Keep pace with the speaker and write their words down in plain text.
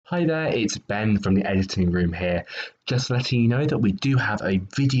Hi there, it's Ben from the editing room here. Just letting you know that we do have a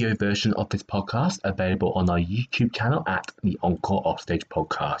video version of this podcast available on our YouTube channel at the Encore Offstage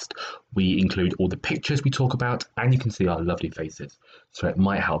Podcast. We include all the pictures we talk about and you can see our lovely faces. So it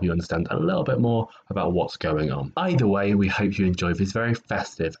might help you understand a little bit more about what's going on. Either way, we hope you enjoy this very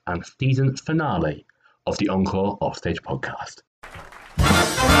festive and season finale of the Encore Offstage Podcast.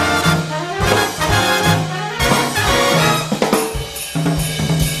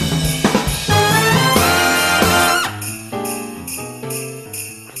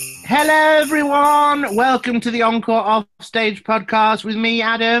 Hello, everyone. Welcome to the Encore Offstage Podcast with me,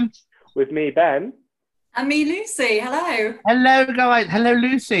 Adam. With me, Ben. And me, Lucy. Hello. Hello, guys. Hello,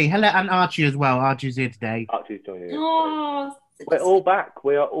 Lucy. Hello, and Archie as well. Archie's here today. Archie's joining us. Oh, We're all back.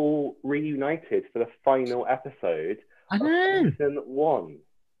 We are all reunited for the final episode I of know. season 1.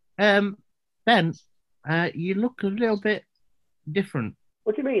 Ben, you look a little bit different.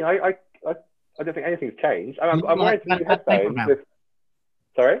 What do you mean? I don't think anything's changed. I'm You look wearing like some new you've had a paper headphones. round.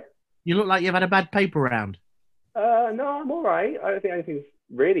 Sorry? You look like you've had a bad paper round. No, I'm all right. I don't think anything's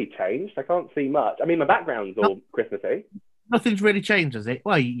really changed. I can't see much. I mean, my background's all Christmassy. Nothing's really changed, has it?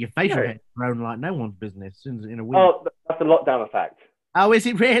 Well, your facial No. hair's grown like no one's business in a week. Oh, that's the lockdown effect. Oh, is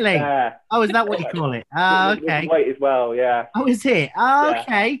it really? Yeah. Oh, is that what you call it? Oh, With okay. weight as well, yeah. Oh, is it? Oh, Yeah.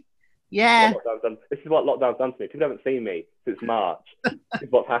 okay. Yeah. This is what lockdown's done to me. People haven't seen me since March. This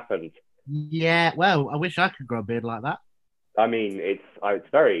is what's happened. Yeah. Well, I wish I could grow a beard like that. I mean, it's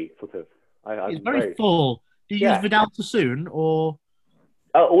very sort of. It's very full. Do you Yeah. use Vidal Sassoon or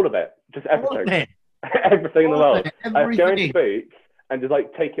all of it, just all of everything, it? everything in the All of world. it, Go into everything. Boots and just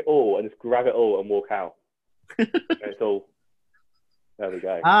like take it all and just grab it all and walk out. And it's all. There we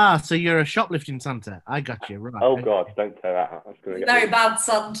go. Ah, so you're a shoplifting Santa. I got you, right. Oh okay. God, don't say that. That's gonna get no me. bad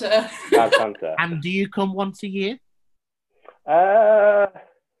Santa. Bad Santa. And do you come once a year?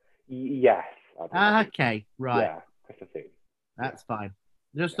 Yes. I do. Okay, right. Yeah, Christmas Eve. That's fine.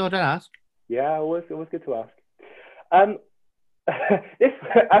 Just thought I'd ask. Yeah, always good to ask. This,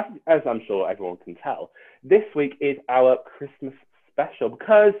 as I'm sure everyone can tell, this week is our Christmas special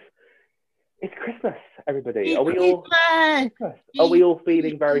because it's Christmas. Everybody, are we all? Christmas! Are we all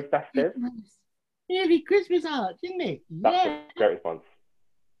feeling very festive? Merry Christmas, Art, isn't it? That's Yeah. a great response.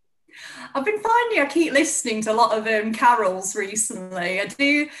 I've been finding I keep listening to a lot of carols recently. I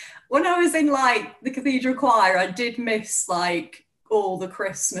do. When I was in like the cathedral choir, I did miss like all the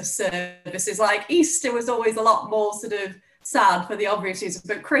Christmas services. Like Easter was always a lot more sort of sad for the obvious reasons,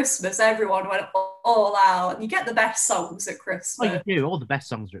 but Christmas, everyone went all out, and you get the best songs at Oh, Christmas. you do. All the best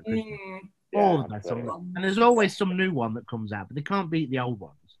songs are at Christmas. All the best songs. absolutely. And there's always some new one that comes out, but they can't beat the old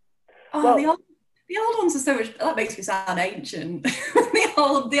ones. Oh, Well- the old ones are so much. That makes me sound ancient.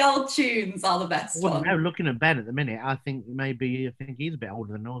 the old tunes are the best Well, ones. no, looking at Ben at the minute, I think he's a bit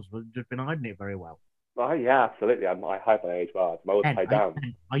older than us, but just been hiding it very well. Oh yeah, absolutely. I hide my age well. I'm always Ben, tied down.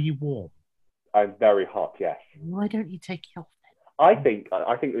 are you warm? I'm very hot. Yes. Why don't you take it off I think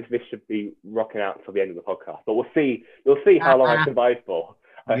this should be rocking out till the end of the podcast, but we'll see. You'll see how long I survive for.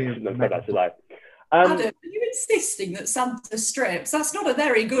 I Yeah, shouldn't have said that, should I? Adam, are you insisting that Santa strips? That's not a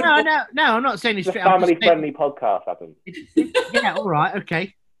very good. then? No, I'm not saying it's It's a straight. I'm just saying- family-friendly podcast, Adam. Yeah, all right,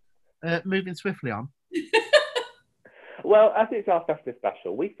 okay. Moving swiftly on. Well, as it's our festive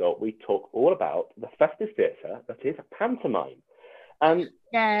special, we thought we'd talk all about the festive theatre that is pantomime. And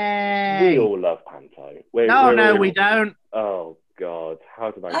Yay! we all love panto. No, we don't. Oh, God.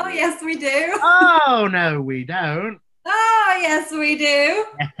 How did I Oh, know? yes, we do. Oh, no, we don't. Oh, yes, we do.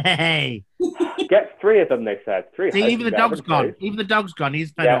 Hey. Get 3 of them, they said. 3. See, even the dog's Haven't gone. they? Even the dog's gone.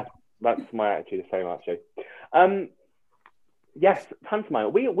 He's fed Yeah, up. that's my attitude, the same, actually. Yes,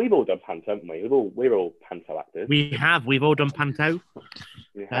 pantomime. We've all done panto, haven't we? We're all panto actors. We've all done panto.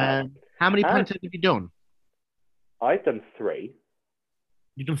 We have. How many And- pantos have you done? I've done 3.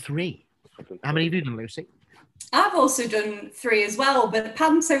 You've done 3. I've done How many have 3. you done, Lucy? I've also done 3 as well, but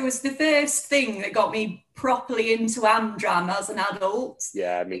panto was the first thing that got me properly into Amdram as an adult.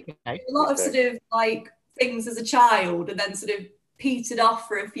 Yeah, me. Okay. A lot of Me sort of like things as a child, and then sort of petered off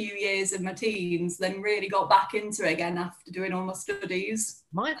for a few years of my teens, then really got back into it again after doing all my studies.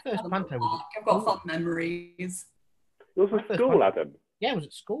 My first panto was I've got fond memories. Yours was school, Adam. it was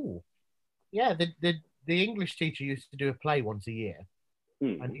at school. Yeah, the English teacher used to do a play once a year,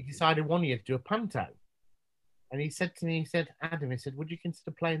 and he decided one year to do a panto. And he said to me, Adam, would you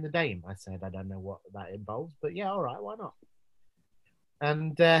consider playing the dame? I said, I don't know what that involves, but yeah, all right, why not?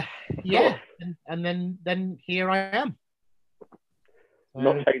 And yeah, and then here I am.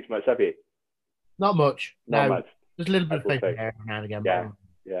 Not changed much, have you? Not much. Not No, much. just a little bit of I will paper say. hair every now and again. Yeah.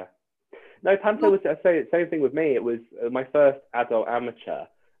 Yeah. No, panto was, I say, same thing with me. It was my first adult amateur.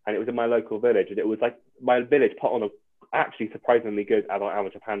 and it was in my local village, and it was like my village put on a actually surprisingly good adult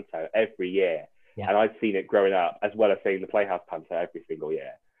amateur panto every year. Yeah. And I'd seen it growing up, as well as seeing the Playhouse panto every single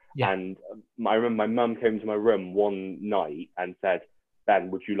year. Yeah. And I remember my mum came to my room one night and said,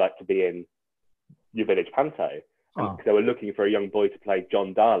 "Ben, would you like to be in your village panto?" Because they were looking for a young boy to play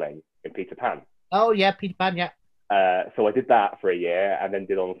John Darling in Peter Pan. Oh yeah, Peter Pan, yeah. So I did that for a year, and then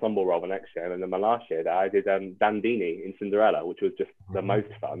did ensemble role the next year. And then my last year, I did Dandini in Cinderella, which was just the most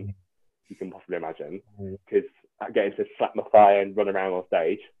fun you can possibly imagine. Because getting to slap my thigh and run around on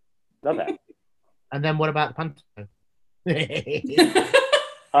stage, love it. And then what about the panto?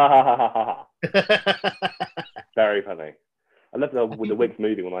 Very funny. I love with the wigs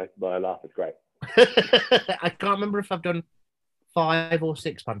moving when I laugh. It's great. I can't remember if I've done 5 or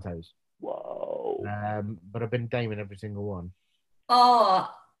 6 pantos. Whoa. But I've been Dame in every single one. Oh,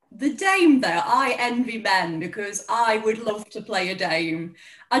 the Dame though, I envy men because I would love to play a Dame.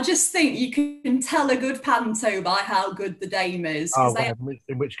 I just think you can tell a good panto by how good the Dame is. Oh, well,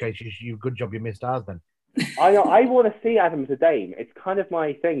 in which case, good job you missed ours then. I want to see Adam as a Dame. It's kind of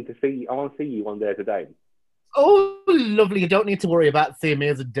my thing to see. I want to see you one day as a Dame. Oh, lovely. You don't need to worry about seeing me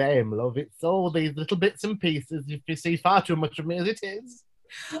as a Dame, love. It's all these little bits and pieces. If you see far too much of me as it is.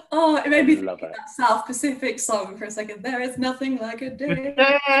 Oh, it made me think of that South Pacific song for a second. There is nothing like a Dame.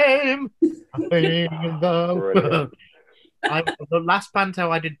 The last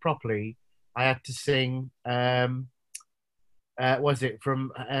panto I did properly, I had to sing, was it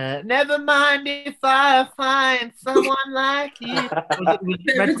from Never Mind If I Find Someone Like You?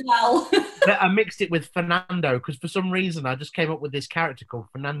 I mixed it with Fernando because for some reason I just came up with this character called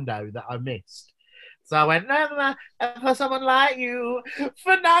Fernando that I missed. So I went, never mind for someone like you,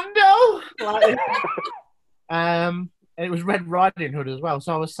 Fernando. And it was Red Riding Hood as well.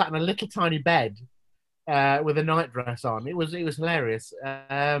 So I was sat in a little tiny bed with a night dress on. It was hilarious.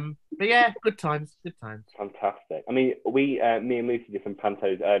 But yeah, good times. Fantastic. I mean, me and Lucy did some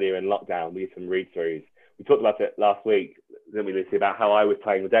pantos earlier in lockdown. We did some read-throughs. We talked about it last week, didn't we, Lucy, about how I was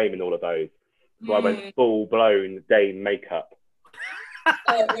playing the Dame in all of those. So I went full-blown Dame makeup.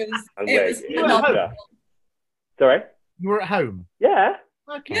 It was phenomenal. Sorry? You were at home? Yeah.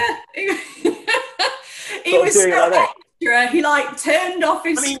 Okay. Yeah. He was so extra. He turned off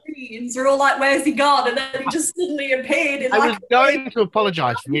his screens. We're all like, where's he gone? And then he just suddenly appeared. I was going to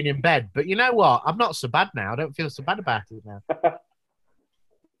apologise for being in bed, but you know what? I'm not so bad now. I don't feel so bad about it now. I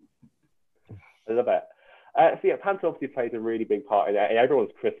love it. So yeah, panto obviously plays a really big part in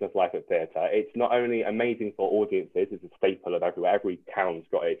everyone's Christmas life at theatre. It's not only amazing for audiences, it's a staple of everywhere. Every town's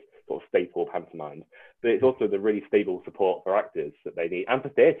got its sort of staple pantomime, but it's also the really stable support for actors that they need, and for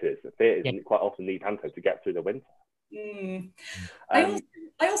theatres. Theatres quite often need panto to get through the winter. I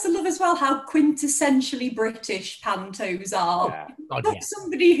also love as well how quintessentially British pantos are.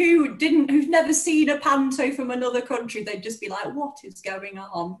 Somebody who's never seen a panto from another country, they'd just be like, what is going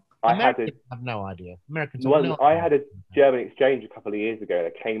on? I have no idea. I had a German exchange a couple of years ago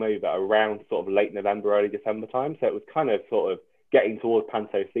that came over around sort of late November, early December time. So it was kind of sort of getting towards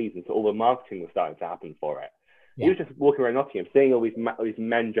panto season. So all the marketing was starting to happen for it. Yeah. He was just walking around Nottingham, seeing all these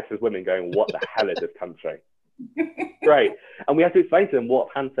men dressed as women going, what the hell is this country? Great. And we had to explain to them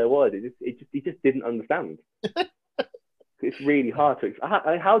what panto was. He just didn't understand. It's really hard to explain.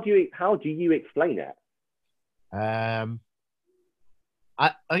 How do you explain it? Yeah,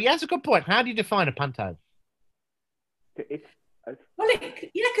 that's a good point. How do you define a panto?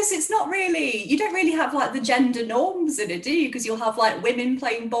 Because it's not really, you don't really have like the gender norms in it, do you? Because you'll have like women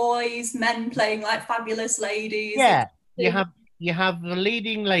playing boys, men playing like fabulous ladies. Yeah, you have the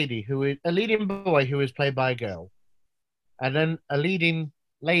leading lady a leading boy who is played by a girl, and then a leading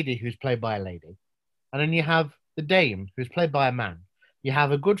lady who's played by a lady, and then you have the Dame who's played by a man. You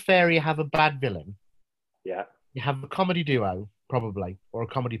have a good fairy, you have a bad villain. Yeah. You have a comedy duo, probably, or a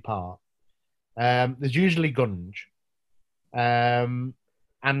comedy part. There's usually gunge, and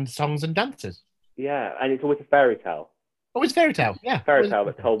songs and dances. Yeah, and it's always a fairy tale. Always fairy tale, yeah. Fairy tale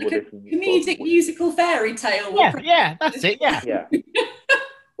that's told with this comedic musical fairy tale. Yeah, that's it. Yeah. Yeah.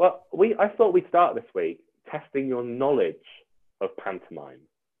 Well, I thought we'd start this week testing your knowledge of pantomime.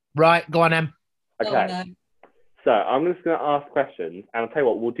 Right, go on, Em. Okay. Oh, no. So I'm just going to ask questions, and I'll tell you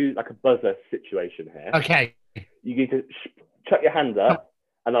what, we'll do like a buzzer situation here. Okay. You need to chuck your hand up,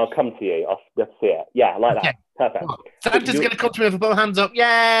 and I'll come to you. Let's see it. Yeah, like that. Perfect. Santa's going to come to me with both hands up.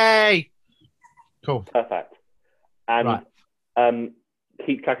 Yay! Cool. Perfect. And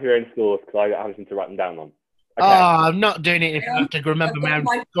keep track of your own scores because I don't have anything to write them down on. Okay. Oh, I'm not doing it if I have to remember my own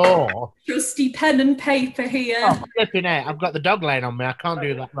score. Trusty pen and paper here. Oh, flipping it. I've got the dog laying on me. I can't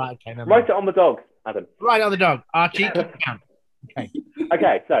do that. Right, okay. Write it on the dog, Adam. Right on the dog. Archie, keep count.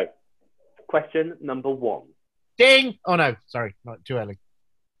 Okay, so question number 1. Ding! Oh no, sorry, not too early.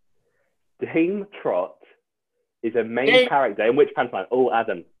 Dame Trot is a main Ding! character in which pantomime? Oh,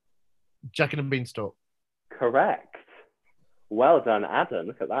 Adam. Jack and the Beanstalk. Correct. Well done, Adam.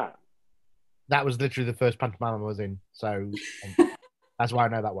 Look at that. That was literally the first pantomime I was in, so that's why I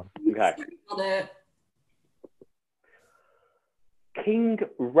know that one. Okay. On it. King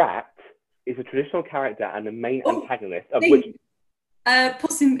Rat is a traditional character and the main Oh, antagonist of Ding. which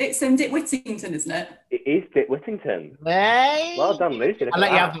It's Dick Whittington, isn't it? it is Dick Whittington. Hey! Well done, Lucy. Look I'll at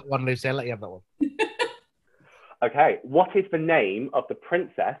let you that. have that one, Lucy. I'll let you have that one. Okay, what is the name of the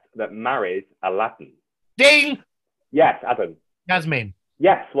princess that marries Aladdin? Ding! Yes, Adam. Jasmine.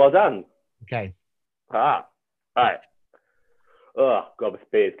 Yes, well done. Okay. All right. Oh, God, the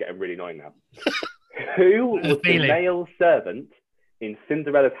spear's getting really annoying now. Who was the male servant in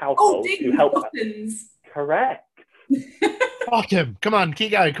Cinderella's household Ding! who helped her? Buttons. Correct. Bottom. Come on,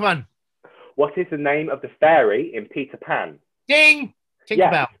 keep going. Come on. What is the name of the fairy in Peter Pan? Ding!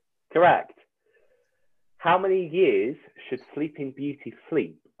 Tinkerbell. Correct. How many years should Sleeping Beauty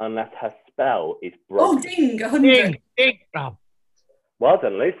sleep unless her spell is broken? Oh, ding! 100. Ding! Oh. Well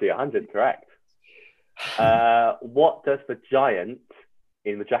done, Lucy. 100, correct. What does the giant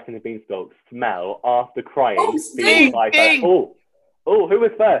in the Jack and the Beanstalk smell after crying? Ding! Oh, who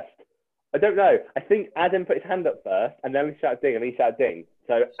was first? I don't know. I think Adam put his hand up first, and then he shouted ding, and he shouted ding.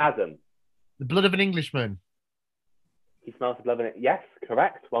 So, Adam. The blood of an Englishman. He smells the blood in it. Yes,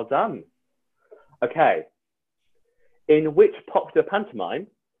 correct. Well done. Okay. In which popular pantomime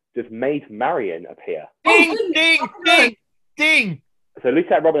does Maid Marian appear? Ding! So Lucy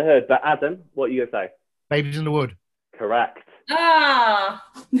said Robin Hood, but Adam, what are you going to say? Babies in the Wood. Correct. I've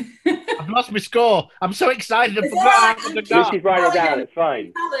lost my score. I'm so excited. I forgot. Lucy's writing it down. It's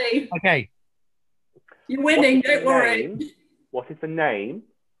fine. Okay. You're winning. Don't worry. What is the name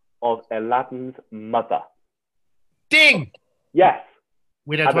of Aladdin's mother? Ding! Yes.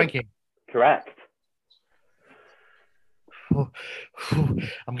 Widow Twinkle. Correct.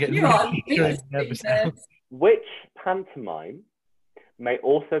 I'm getting really nervous now. Which pantomime may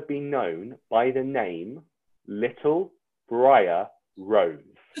also be known by the name Little Briar Rose?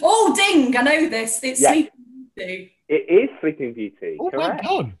 Oh, ding! I know this. It's Sleeping Beauty. It is Sleeping Beauty. Oh, correct.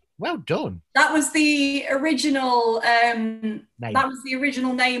 Well done. That was the original. That was the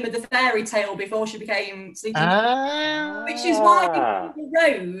original name of the fairy tale before she became Sleeping Beauty, which is why they called the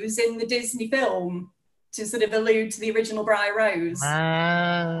rose in the Disney film to sort of allude to the original Briar Rose.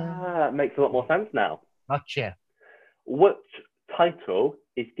 That makes a lot more sense now. Gotcha. Which title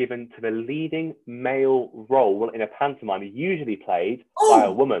is given to the leading male role in a pantomime, usually played by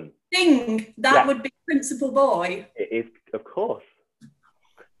a woman? Ding! That would be Principal Boy. It is, of course.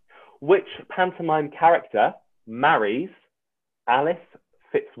 Which pantomime character marries Alice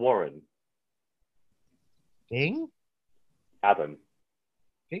Fitzwarren? Ding? Adam.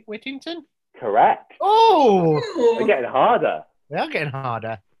 Dick Whittington? Correct. Oh! They're getting harder. They are getting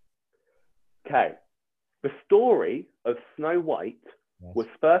harder. Okay. The story of Snow White was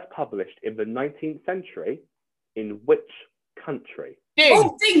first published in the 19th century in which country? Ding!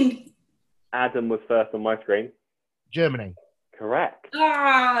 Oh, ding! Adam was first on my screen. Germany. Correct.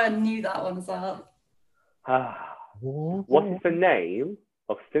 I knew that one as well. What is the name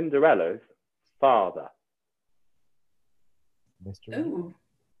of Cinderella's father? Mystery. Ooh.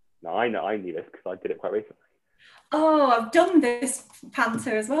 No, I knew this because I did it quite recently. Oh, I've done this panto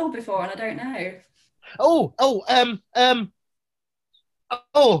as well before, and I don't know.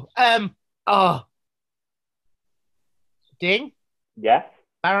 Ding? Yes.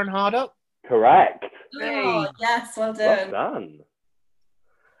 Baron Hardup? Correct. Oh, yes, well done. Well done.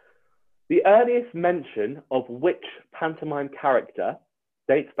 The earliest mention of which pantomime character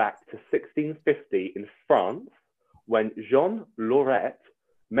dates back to 1650 in France, when Jean Lorette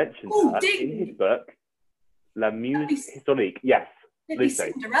mentioned her in his book La Muse Historique. Yes,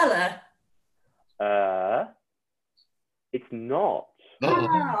 Lucy. Cinderella. It's not.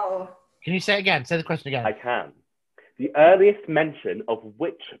 Wow. Can you say it again? Say the question again. I can. The earliest mention of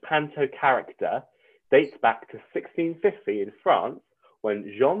which panto character dates back to 1650 in France, when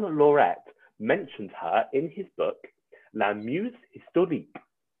Jean Lorette mentioned her in his book La Muse Historique.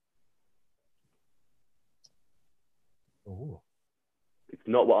 Ooh. It's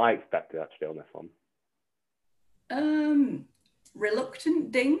not what I expected, actually, on this one.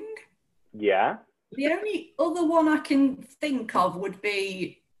 Reluctant Ding? Yeah. The only other one I can think of would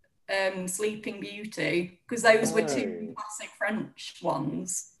be Sleeping Beauty, because those were two classic French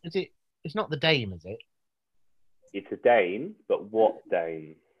ones. Is it? It's not the Dame, is it? It's a Dame, but what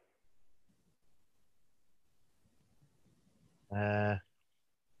Dame?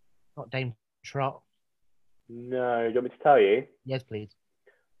 Not Dame Trot. No, do you want me to tell you? Yes, please.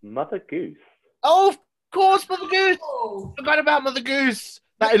 Mother Goose. Oh, of course, Mother Goose. Oh. Forgot about Mother Goose.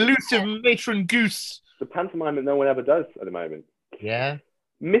 That elusive matron goose. The pantomime that no one ever does at the moment. Yeah.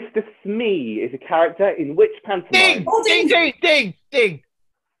 Mr. Smee is a character in which pantomime? Ding! Ding! Ding! Ding! Ding!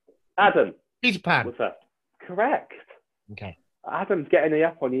 Adam. Peter Pan. What's that? Correct. Okay. Adam's getting the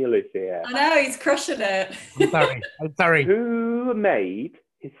up on you, Lucy. Here. I know, he's crushing it. I'm sorry. Who made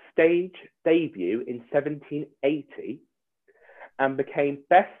his stage debut in 1780 and became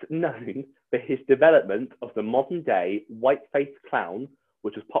best known for his development of the modern day white-faced clown,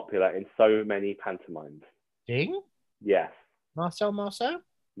 which was popular in so many pantomimes? Ding? Yes. Marcel Marceau?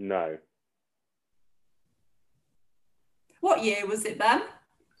 No. What year was it then?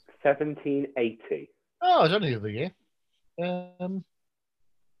 1780. Oh, it was only the other year.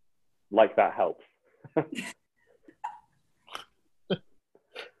 Like that helps.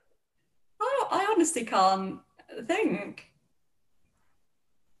 Oh, I honestly can't think.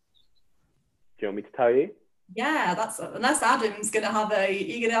 Do you want me to tell you? Yeah, that's unless Adam's gonna have a.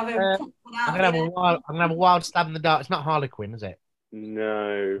 You're gonna have a. I'm gonna have a wild stab in the dark. It's not Harlequin, is it?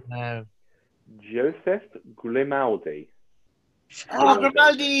 No. No. Joseph Grimaldi. Oh,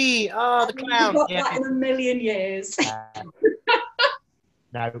 Grimaldi! Oh, the clown. Got Yeah. that in a million years.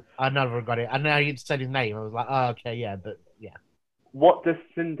 No, I never got it. I know you said his name. I was like, oh, okay, yeah, but yeah. What does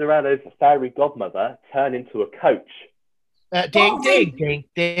Cinderella's fairy godmother turn into a coach? Ding, Oh, ding, ding,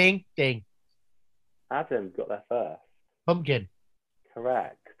 ding, ding. Adam got there first. Pumpkin.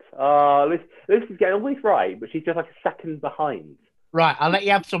 Correct. Oh, Lucy's getting all these right, but she's just like a second behind. Right, I'll let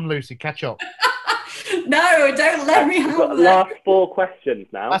you have some, Lucy. Catch up. No, don't let me We've have got the that. last 4 questions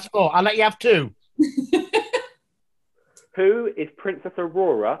now. That's 4. I'll let you have 2. Who is Princess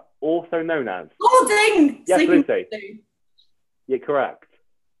Aurora also known as? Oh, ding! Yes, Sleeping Lucy. Beauty. You're correct.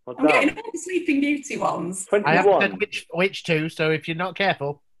 Well I'm done. getting all the Sleeping Beauty ones. I haven't 21. said which 2, so if you're not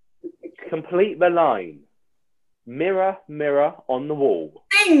careful. Complete the line. Mirror, mirror on the wall.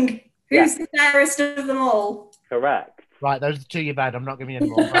 Ding! Who's Yeah. the fairest of them all? Correct. Right, those are the 2 you've had. I'm not giving you any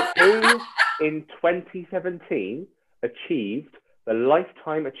more. Who in 2017 achieved the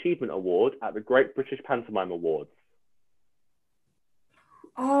Lifetime Achievement Award at the Great British Pantomime Awards?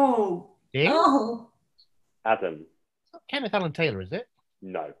 Oh. Ding? Oh. Adam. It's not Kenneth Alan Taylor, is it?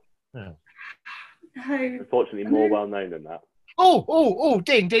 No. No. No. Unfortunately, more well known than that. Oh,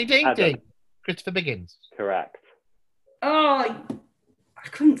 ding, ding, ding, Adam. ding. Christopher Biggins. Correct. Oh. I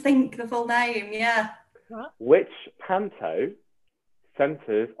couldn't think the full name, yeah. Which panto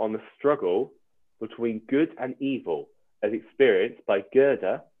centres on the struggle between good and evil as experienced by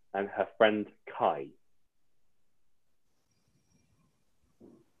Gerda and her friend Kai?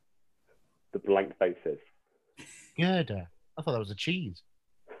 The blank faces. Gerda. I thought that was a cheese.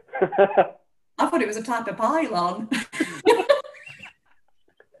 I thought it was a type of pylon.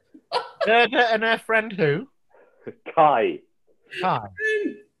 Gerda and her friend who? Kai. Kai.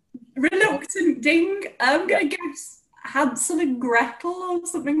 Reluctant ding. I'm going to guess Hansel and Gretel or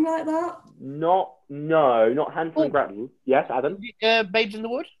something like that. Not Hansel and Gretel. Yes, Adam? Babes in the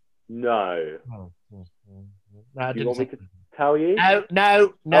Wood? No. No, I Do you didn't want me say- to tell you?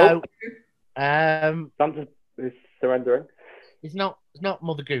 No. Santa is surrendering. It's not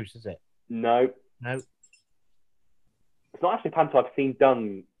Mother Goose, is it? No. No. It's not actually a panto I've seen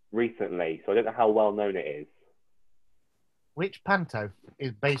done recently, so I don't know how well known it is. Which panto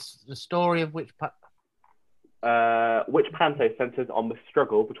is based the story of which Which panto centres on the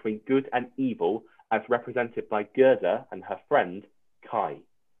struggle between good and evil as represented by Gerda and her friend Kai?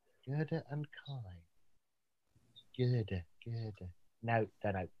 Gerda and Kai. Gerda. No,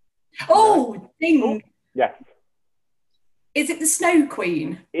 don't know. Oh, ding. Yes. Is it the Snow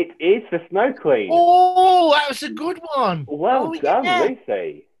Queen? It is the Snow Queen. Oh, that was a good one. Well done, yeah.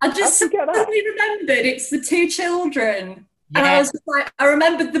 Lucy. I just How'd you get that? suddenly remembered it's the 2 children. And Yeah. I was just like, I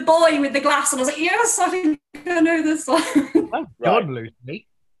remembered the boy with the glass, and I was like, yes, I think I know this one. Well Right. done, Lucy.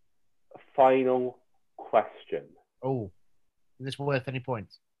 Final question. Oh, is this worth any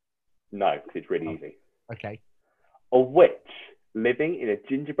points? No, because it's really easy. Okay. A witch living in a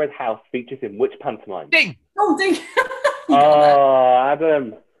gingerbread house features in which pantomime? Ding! Oh, ding. Oh,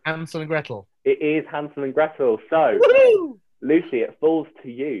 Adam. Hansel and Gretel. It is Hansel and Gretel. So, Woo! Lucy, it falls to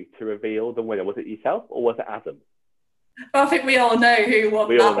you to reveal the winner. Was it yourself or was it Adam? I think we all know who won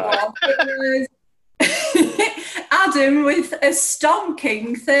We all that one. It was Adam with a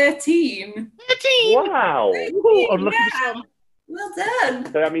stonking 13. 13! Wow. Ooh, unlucky for Yeah. some. Well done.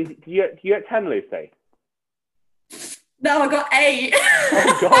 So that means, do you get 10, Lucy? No, I got 8.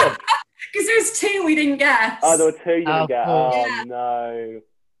 Oh, God. Because there was 2 we didn't guess. Oh, there were 2 you didn't get. Oh, yeah. no.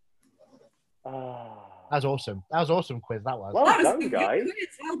 Oh. That was awesome. That was an awesome quiz, that was. Well That was done, a good guys. quiz.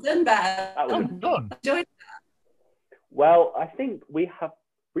 Well done, Ben. That was Well done. Enjoyed Well, I think we have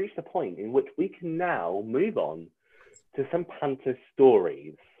reached a point in which we can now move on to some panto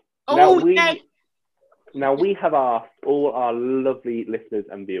stories. Oh, Now we have asked all our lovely listeners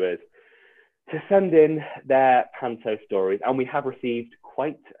and viewers to send in their panto stories, and we have received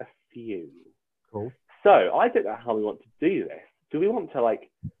quite a few. Cool. So I don't know how we want to do this. Do we want to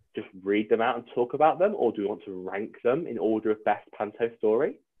just read them out and talk about them, or do we want to rank them in order of best panto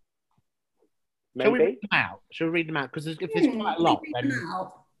story? Maybe. Shall we read them out? Because if there's quite a lot, then...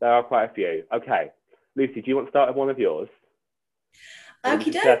 There are quite a few. Okay. Lucy, do you want to start with one of yours?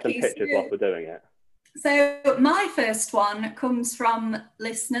 Okie Share some dokie. pictures whilst we're doing it. So my first one comes from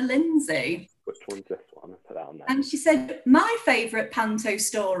listener Lindsay. Which one's this one? I'll put that on there. And she said, my favourite panto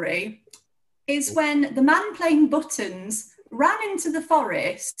story is when the man playing buttons ran into the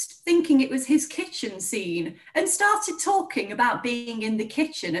forest thinking it was his kitchen scene and started talking about being in the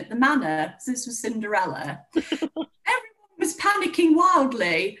kitchen at the manor. So this was Cinderella. Everyone was panicking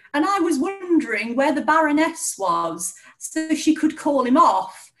wildly, and I was wondering where the Baroness was so she could call him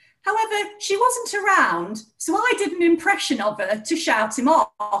off. However, she wasn't around, so I did an impression of her to shout him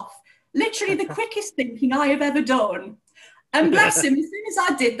off. Literally the quickest thinking I have ever done. And bless him, as soon as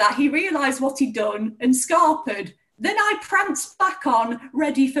I did that, he realised what he'd done and scarpered. Then I pranced back on,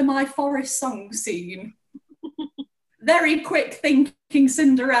 ready for my forest song scene. Very quick thinking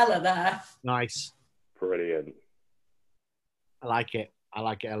Cinderella there. Nice. Brilliant. I like it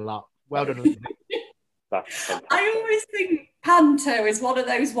a lot. Well done. That's fantastic. I always think panto is one of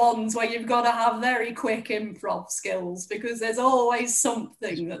those ones where you've got to have very quick improv skills because there's always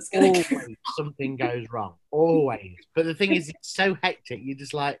something that's going to go. Something goes wrong. Always. But the thing is, it's so hectic. You're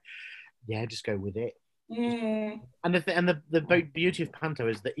just like, yeah, just go with it. Mm. And the beauty of panto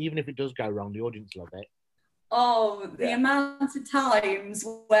is that even if it does go wrong, the audience love it. Oh, the amount of times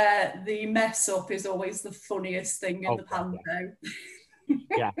where the mess up is always the funniest thing in the panto.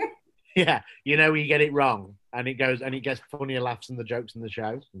 Yeah. Yeah. You know, you get it wrong and it gets funnier laughs and the jokes in the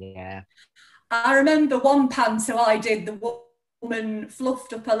show. Yeah. I remember one panto I did, the woman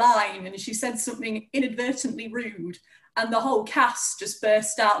fluffed up a line and she said something inadvertently rude and the whole cast just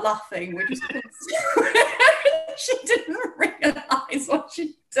burst out laughing. We just she didn't realise what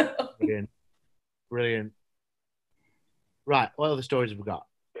she'd done. Brilliant. Right, what other stories have we got?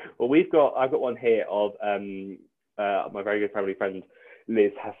 Well, I've got one here of my very good family friend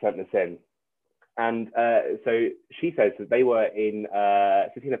Liz has sent this in. And so she says that they were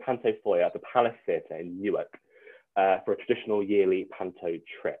sitting in a panto foyer at the Palace Theatre in Newark for a traditional yearly panto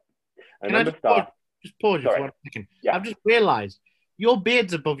trip. And Can I just pause you for 1 second? Yeah. I've just realised your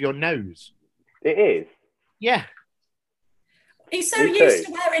beard's above your nose. It is? Yeah. He's so used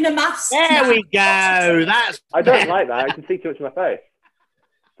to wearing a mask. There we go. I don't like that. I can see too much of my face.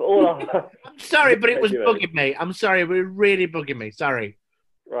 I'm sorry, but it was bugging me. I'm sorry, but it was really bugging me. Sorry.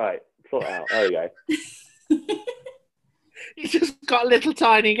 Right. Sort it out. There we go. You just got a little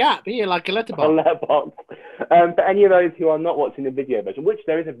tiny gap here, like a letterbox. A letterbox. For any of those who are not watching the video version, which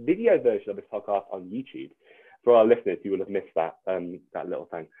there is a video version of this podcast on YouTube, for our listeners, you will have missed that little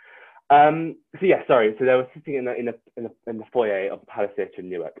thing. So they were sitting in the foyer of the Palace Theatre in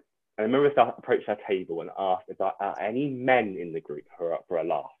Newark. And I remember I approached our table and asked if there are any men in the group who are up for a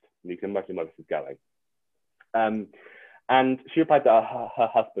laugh. And you can imagine where this is going. And she replied that her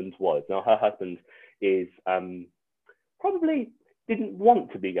husband was. Now, her husband is probably didn't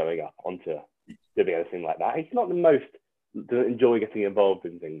want to be going up onto doing anything like that. He's not doesn't enjoy getting involved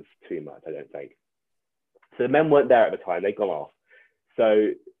in things too much, I don't think. So the men weren't there at the time. They'd gone off.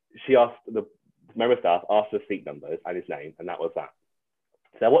 So she asked the member of staff, asked for seat numbers and his name, and that was that.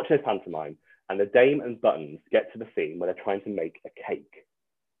 So they're watching this pantomime, and the dame and Buttons get to the scene where they're trying to make a cake.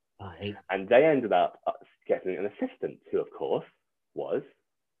 Right. And they ended up getting an assistant, who, of course, was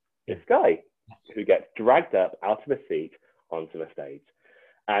this guy, who gets dragged up out of a seat onto the stage.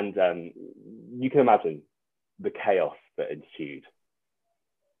 And you can imagine the chaos that ensued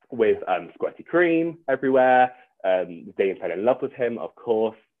with squirty cream everywhere. The dame fell in love with him, of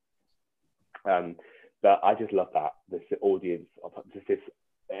course. But I just love that, this audience,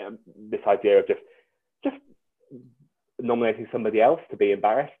 this idea of just nominating somebody else to be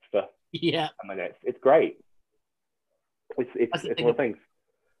embarrassed for a minute. It's great. It's one of the things.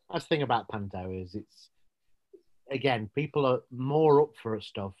 That's the thing about panto is again, people are more up for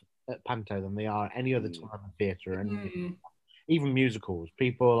stuff at panto than they are any other time in theatre, and even musicals.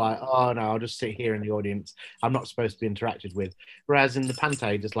 People are like, oh no, I'll just sit here in the audience. I'm not supposed to be interacted with. Whereas in the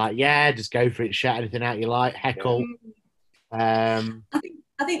panto, just like, yeah, just go for it, shout anything out you like, heckle.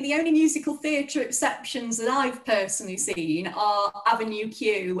 I think the only musical theatre exceptions that I've personally seen are Avenue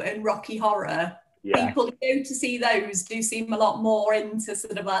Q and Rocky Horror. Yeah. People who go to see those do seem a lot more into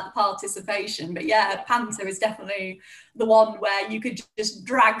sort of like the participation. But yeah, panto is definitely the one where you could just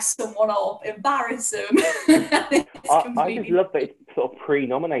drag someone up, embarrass them. I just love that it's sort of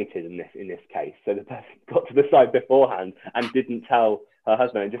pre-nominated in this case. So the person got to decide beforehand and didn't tell her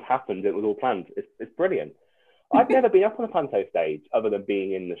husband. It just happened. It was all planned. It's brilliant. I've never been up on a panto stage other than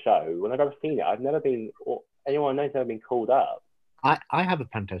being in the show. When I've ever seen it, I've never been, or anyone I know's never been called up. I have a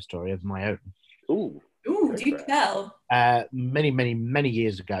panto story of my own. Ooh, do tell. Many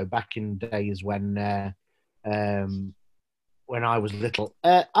years ago, back in days when I was little.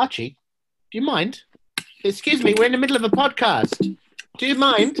 Archie, do you mind? Excuse me, we're in the middle of a podcast. Do you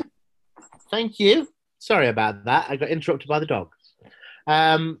mind? Thank you. Sorry about that. I got interrupted by the dog.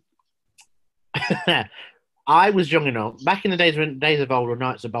 I was young enough, back in the days of old, or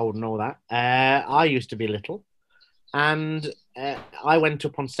Nights of Old and all that, I used to be little, and I went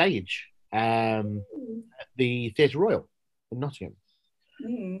up on stage at the Theatre Royal in Nottingham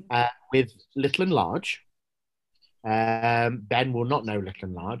with Little and Large. Ben will not know Little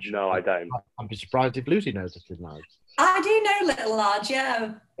and Large. No, I don't. I'd be surprised if Lucy knows Little and Large. I do know Little Large,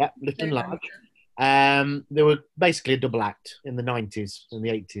 yeah. Yeah, Little and Large. They were basically a double act in the 90s and the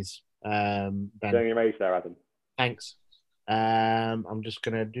 80s. Ben. Showing your age there, Adam. Thanks. I'm just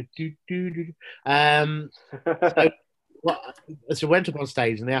gonna so went up on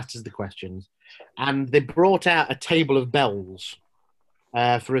stage and they asked us the questions, and they brought out a table of bells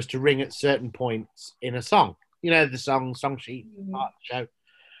for us to ring at certain points in a song. You know, the song sheet part of the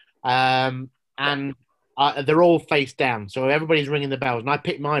show. And they're all face down, so everybody's ringing the bells, and I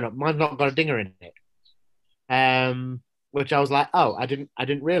picked mine up. Mine's not got a dinger in it. Which I was like, oh, I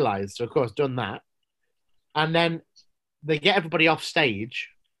didn't realise. So of course, done that, and then they get everybody off stage,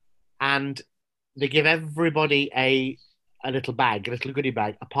 and they give everybody a little bag, a little goodie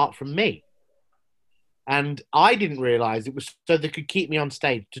bag, apart from me. And I didn't realise it was so they could keep me on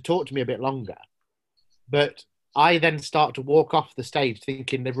stage to talk to me a bit longer. But I then start to walk off the stage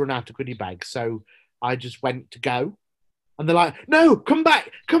thinking they've run out of goodie bags, so I just went to go, and they're like, "No, come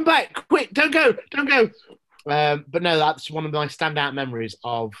back, quick, don't go." But no, that's one of my standout memories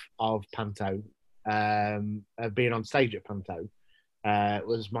of panto, of being on stage at panto.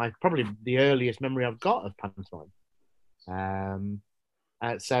 Was probably the earliest memory I've got of pantomime.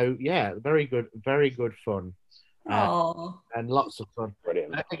 So yeah, very good fun, and lots of fun.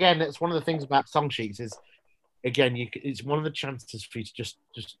 Brilliant. Again, it's one of the things about song sheets is, again, it's one of the chances for you to just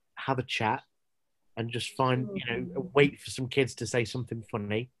have a chat and just find, wait for some kids to say something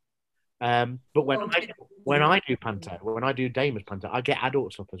funny. But when I do panto, when I do Damer's panto, I get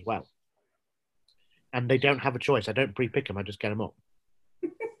adults up as well, and they don't have a choice. I don't pre-pick them; I just get them up.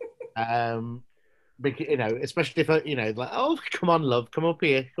 Because, especially if like, oh, come on, love, come up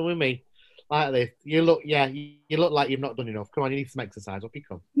here, come with me, like this. You look like you've not done enough. Come on, you need some exercise. Up you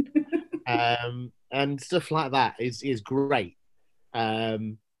come. And stuff like that is great,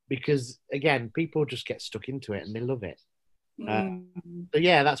 because again, people just get stuck into it and they love it. So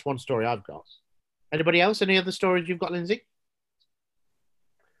yeah, that's one story I've got. Anybody else? Any other stories you've got, Lindsay?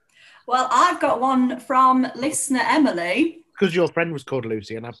 Well, I've got one from listener Emily. Because your friend was called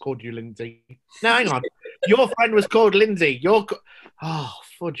Lucy and I've called you Lindsay. No, hang on. Your friend was called Lindsay. Oh,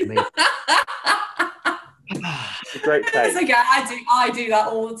 fudge me. It's a great take. It's okay. I do that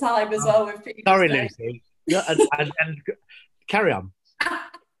all the time as well with people. Sorry, Lucy. And carry on.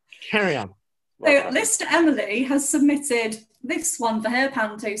 Carry on. So, listener Emily has submitted this one for her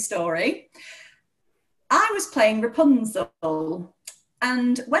panto story. I was playing Rapunzel,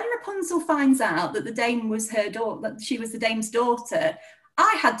 and when Rapunzel finds out that the dame was her daughter, that she was the dame's daughter,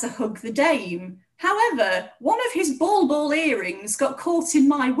 I had to hug the dame. However, one of his ball earrings got caught in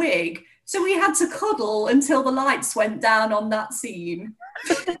my wig, so we had to cuddle until the lights went down on that scene.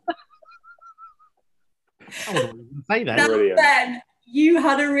 Say that. Brilliant. Ben, you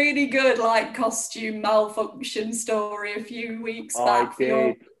had a really good costume malfunction story a few weeks back. I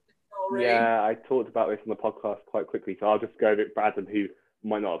did. Yeah, I talked about this on the podcast quite quickly, so I'll just go with Braden, who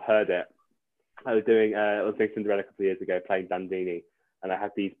might not have heard it. I was doing Cinderella a couple of years ago, playing Dandini, and I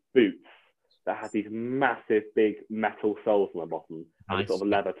had these boots that had these massive, big metal soles on the bottom and sort of a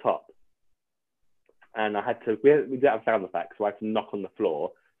leather top. And I had to, we didn't have sound effects, so I had to knock on the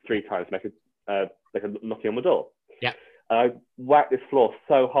floor 3 times to make a knocking on the door. Yeah. I whacked this floor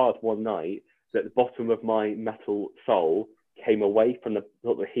so hard one night that the bottom of my metal sole came away from the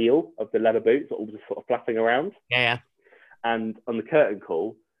heel of the leather boots, all just sort of flapping around. Yeah. And on the curtain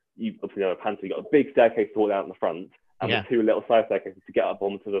call, you obviously know a panto, you've got a big staircase to walk out in the front, and the two little side staircases to get up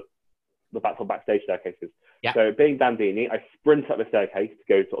onto the backstage staircases. Yeah. So being Dandini, I sprint up the staircase to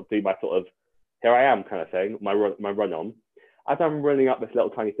go sort of do my sort of here I am kind of thing, my run on. As I'm running up this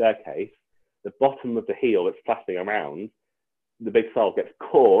little tiny staircase, the bottom of the heel that's flapping around, the big sole gets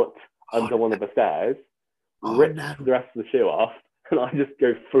caught under one of the stairs, rips the rest of the shoe off, and I just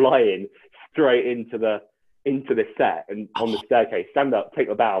go flying straight into the set and on the staircase, stand up, take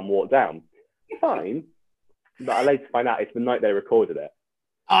my bow, and walk down. Fine, but I later find out it's the night they recorded it.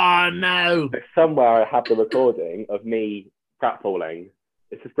 Oh no! So somewhere I have the recording of me pratfalling.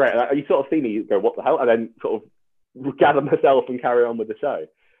 It's just great. Like, you sort of see me go, "What the hell?" and then sort of gather myself and carry on with the show.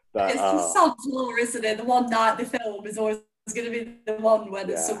 But, it's the sod's law, isn't it? The one night the film is always going to be the one where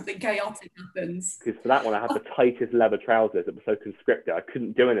there's something chaotic happens. Because for that one, I had the tightest leather trousers. It was so constricted. I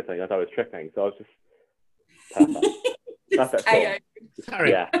couldn't do anything as I was tripping. So I was just perfect.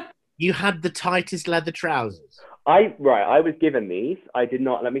 Sorry. Yeah. You had the tightest leather trousers. I was given these. I did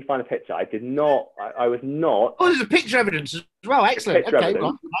not. Let me find a picture. I did not. I was not. Oh, there's a picture evidence as well. Excellent. Okay.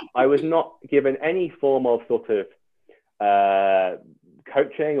 Evidence. I was not given any form of sort of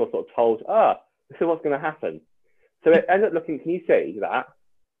coaching or sort of told, this is what's going to happen. So it ended up looking. Can you see that?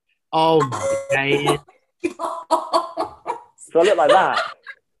 Oh my God. So I look like that.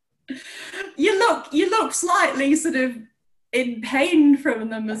 You look slightly sort of in pain from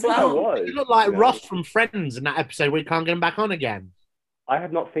them as well. You look like Ross from Friends in that episode where you can't get him back on again. I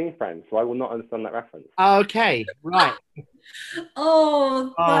have not seen Friends, so I will not understand that reference. Okay, right. That's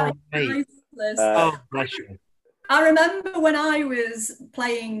priceless. Bless you. I remember when I was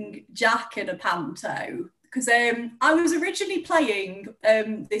playing Jack in a panto, because I was originally playing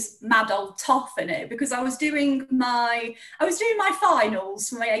this mad old toff in it because I was doing my finals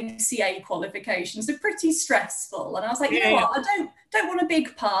for my ACA qualification, so pretty stressful. And I was like, you know what, I don't want a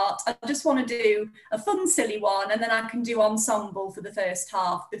big part. I just want to do a fun, silly one, and then I can do ensemble for the first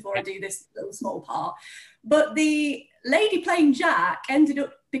half before I do this little small part. But the lady playing Jack ended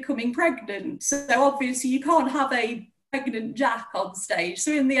up becoming pregnant, so obviously you can't have a pregnant Jack on stage.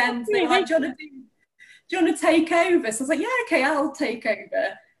 So in the end, they were like, do you want to take over? So I was like, yeah, okay, I'll take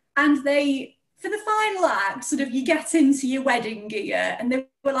over. And they, for the final act, sort of you get into your wedding gear and they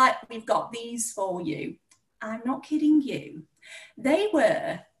were like, we've got these for you. I'm not kidding you. They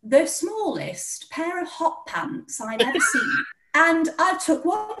were the smallest pair of hot pants I'd ever seen. And I took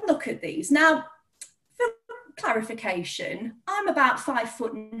one look at these. Now, for clarification, I'm about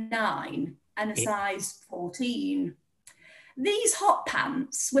 5'9" and a size 14. These hot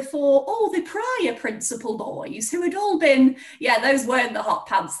pants were for all the prior principal boys who had all been, those weren't the hot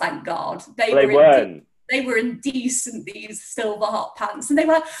pants, thank God. They were indecent, these silver hot pants. And they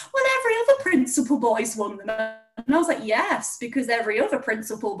were like, well, every other principal boy's won them. And I was like, yes, because every other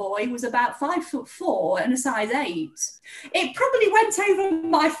principal boy was about 5'4" and a size 8. It probably went over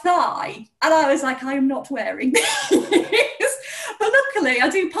my thigh. And I was like, I am not wearing this. But luckily, I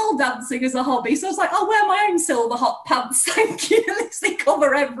do pole dancing as a hobby. So I was like, I'll wear my own silver hot pants. Thank you. At least they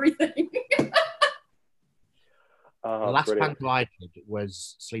cover everything. The last panto I did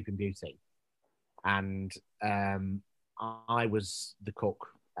was Sleeping Beauty. And I was the cook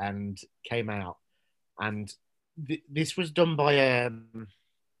and came out. And this was done by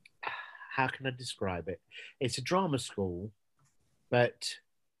how can I describe it? It's a drama school, but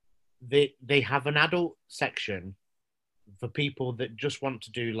they have an adult section for people that just want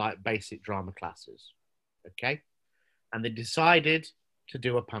to do like basic drama classes, okay? And they decided to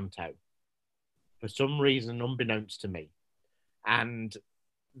do a panto for some reason unbeknownst to me. And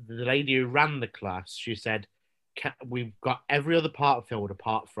the lady who ran the class, she said, we've got every other part filled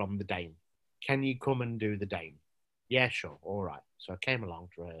apart from the dame. Can you come and do the dame? Yeah, sure. All right. So I came along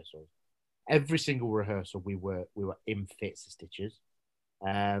to rehearsal. Every single rehearsal, we were in fits of stitches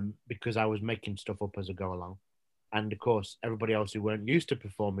because I was making stuff up as I go along. And of course, everybody else who weren't used to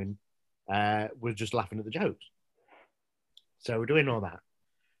performing was just laughing at the jokes. So we're doing all that.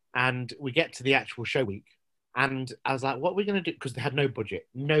 And we get to the actual show week. And I was like, what are we going to do? Because they had no budget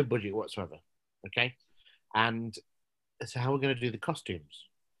whatsoever. Okay. And so how are we going to do the costumes?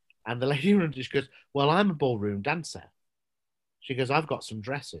 And the lady just goes, well, I'm a ballroom dancer. She goes, I've got some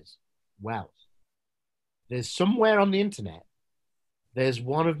dresses. Well, there's somewhere on the internet, there's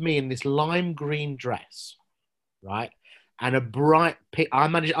one of me in this lime green dress, right? And a bright pink,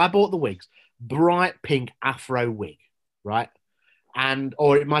 I bought the wigs, bright pink afro wig, right?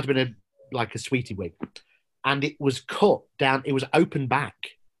 Or it might have been like a sweetie wig. And it was cut down, it was open back,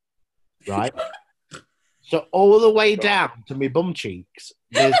 right? So all the way down to my bum cheeks,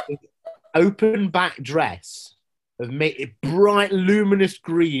 there's this open back dress of me, bright, luminous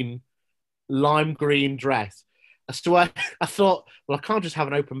green, lime green dress. So I thought, well, I can't just have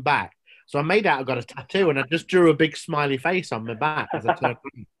an open back. So I made out I got a tattoo, and I just drew a big smiley face on my back as I turned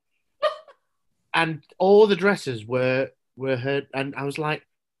around. And all the dresses were her, and I was like,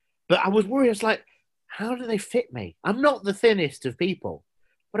 but I was worried. I was like, how do they fit me? I'm not the thinnest of people,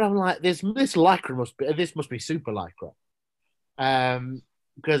 but I'm like, this lycra must be super lycra,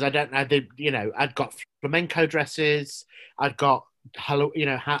 because I'd got flamenco dresses, I'd got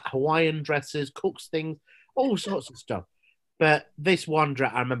Hawaiian dresses, Cook's things, all sorts of stuff. But this one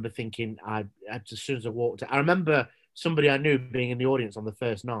dress, I remember thinking, as soon as I walked I remember somebody I knew being in the audience on the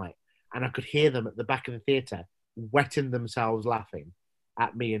first night, and I could hear them at the back of the theatre wetting themselves laughing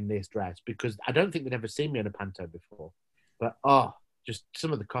at me in this dress, because I don't think they'd ever seen me in a panto before. But, just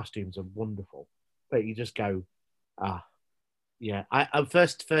some of the costumes are wonderful. But you just go, yeah. I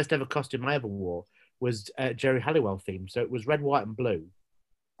first ever costume I ever wore was Jerry Halliwell theme. So it was red, white and blue,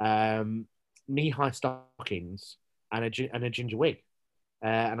 knee-high stockings, and a ginger wig.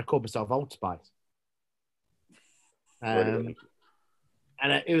 And I called myself Old Spice. And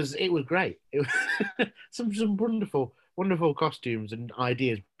it was great. It was some wonderful costumes and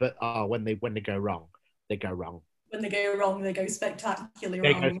ideas, but when they go wrong, they go wrong. When they go wrong, they go spectacularly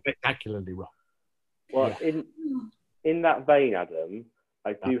wrong. They go spectacularly wrong. Well, yeah. in that vein, Adam,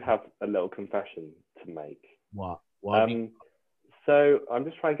 I do have a little confession to make. What? So I'm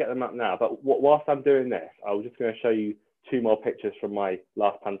just trying to get them up now, but whilst I'm doing this, I was just going to show you 2 more pictures from my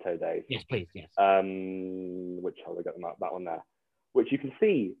last panto days. Yes, please. Yes. Which I'll get them up. That one there, which you can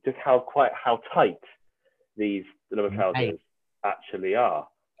see just how tight these rubber trousers actually are.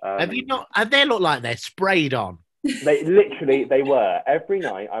 Have they looked like they're sprayed on? They were. Every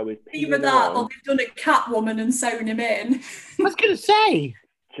night I was either that or they've done a Catwoman and sewn him in. I was going to say.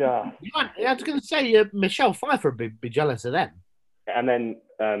 Michelle Pfeiffer would be jealous of them. And then,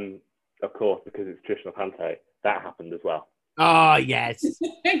 of course, because it's traditional panto, that happened as well. Oh, yes.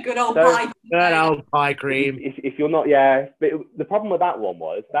 Good old pie. Good old pie cream. If you're not, but the problem with that one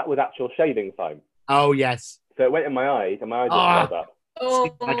was actual shaving foam. Oh, yes. So it went in my eyes, and my eyes were filled up.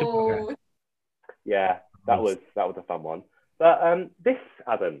 Oh. Yeah, that was a fun one. But this,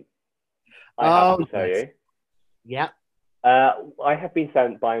 Adam, I have to show you. Yeah. I have been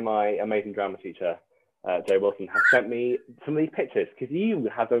sent by my amazing drama teacher, Joe Wilson, has sent me some of these pictures, because you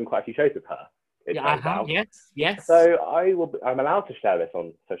have done quite a few shows with her. Yeah, I have. Yes. So I'm allowed to share this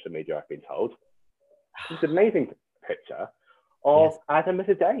on social media, I've been told. It's an amazing picture of Adam as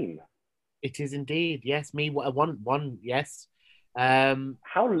a dame. It is indeed. Yes, me. One. Yes. How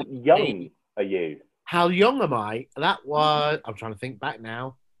young are you? How young am I? I'm trying to think back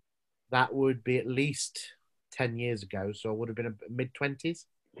now. That would be at least 10 years ago. So I would have been mid-20s.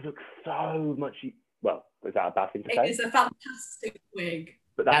 You look so much. Well, is that a bad thing to say? It is a fantastic wig.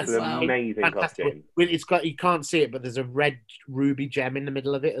 But that's an amazing costume. It's got, you can't see it, but there's a red ruby gem in the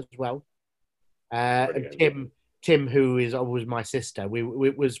middle of it as well. And Tim, who is always my sister,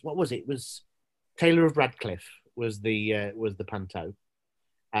 what was it? It was Taylor of Radcliffe was the panto.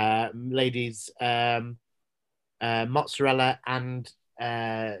 Ladies, Mozzarella and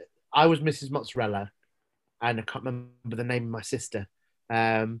I was Mrs. Mozzarella, and I can't remember the name of my sister.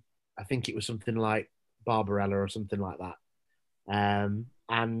 I think it was something like Barbarella or something like that.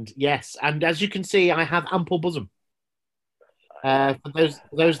 And yes, and as you can see, I have ample bosom. For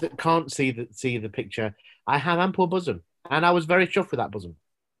those that can't see the picture, I have ample bosom, and I was very chuffed with that bosom.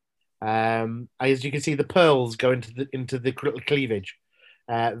 As you can see, the pearls go into the cleavage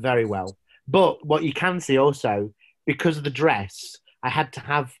very well. But what you can see also, because of the dress, I had to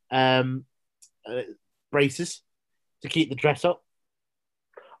have braces to keep the dress up.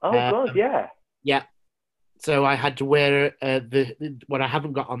 Oh God, yeah. Yeah. So I had to wear what I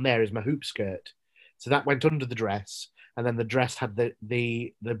haven't got on there is my hoop skirt. So that went under the dress, and then the dress had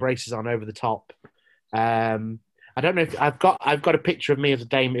the braces on over the top. I don't know if I've got a picture of me as a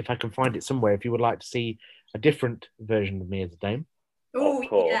dame, if I can find it somewhere, if you would like to see a different version of me as a dame. Oh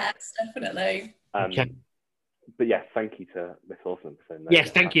yes, definitely. Okay. But yes, thank you to Miss Wilson for saying that. Yes,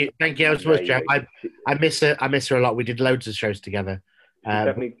 thank you. I was supposed to. I miss her a lot. We did loads of shows together.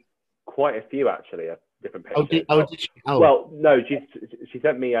 Sent me quite a few actually, different pictures. Did she? Oh. Well, no, she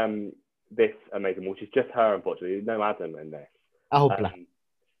sent me this amazing one, which is just her, unfortunately. No Adam in this. Oh, bless.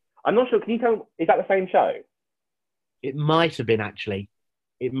 I'm not sure. Can you tell? Is that the same show? It might have been actually.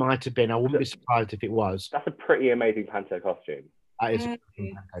 It might have been. I wouldn't be surprised if it was. That's a pretty amazing panto costume. That is a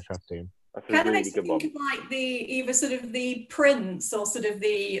panto costume. That's a really good one. Like either sort of the prince or sort of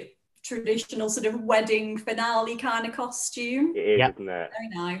the traditional sort of wedding finale kind of costume. It is, Yep. isn't it? Very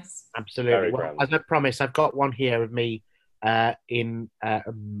nice. Absolutely. Very Well, grand. as I promised, I've got one here of me in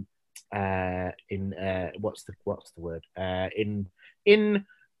what's the word? In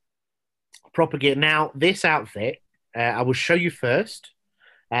proper gear. Now, this outfit, I will show you first.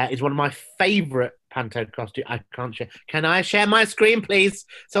 Is one of my favourite panto costumes. I can't share. Can I share my screen, please,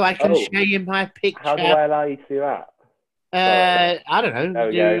 so I can show you my picture? How do I allow you to do that? I don't know. There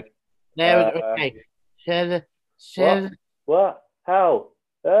we go. There we go. Okay. Share the. What? How?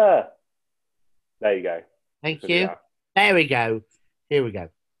 There you go. Thank you. There we go. Here we go.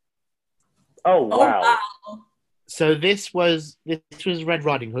 Oh wow. wow. So this was Red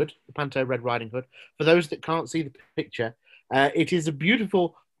Riding Hood, the panto Red Riding Hood. For those that can't see the picture, it is a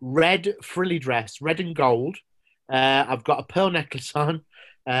beautiful red frilly dress, red and gold. I've got a pearl necklace on,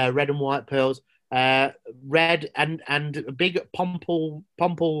 red and white pearls, red and a big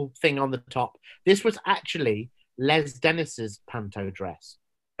pompel thing on the top. This was actually Les Dennis's panto dress.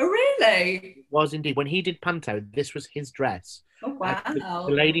 Oh, really? It was indeed. When he did panto, this was his dress. Oh, wow.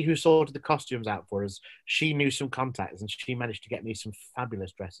 The lady who sorted the costumes out for us, she knew some contacts and she managed to get me some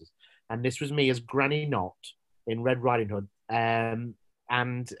fabulous dresses. And this was me as Granny Knott in Red Riding Hood. And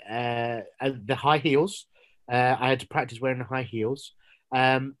the high heels. I had to practice wearing the high heels.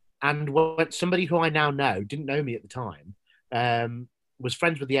 And when somebody who I now know, didn't know me at the time, was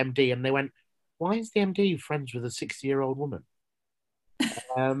friends with the MD, and they went, "Why is the MD friends with a 60-year-old woman?"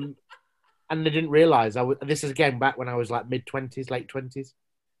 And they didn't realise this is again back when I was like mid-20s, late 20s.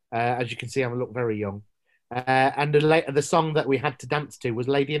 As you can see, I look very young. And the song that we had to dance to was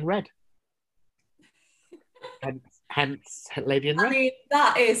Lady in Red. Hence Lady in Red. I mean,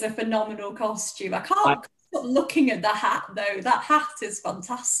 that is a phenomenal costume. I can't stop looking at the hat, though. That hat is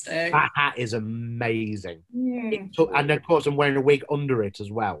fantastic. That hat is amazing. And of course, I'm wearing a wig under it as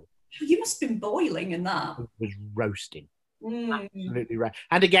well. You must have been boiling in that. It was roasting. Absolutely right.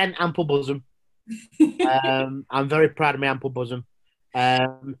 And again, ample bosom. I'm very proud of my ample bosom.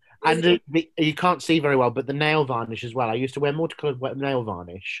 And you can't see very well, but the nail varnish as well. I used to wear multicolored nail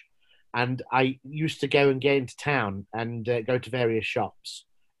varnish, and I used to go and get into town and go to various shops,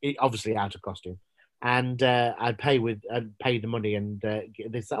 obviously out of costume. And I'd pay the money, and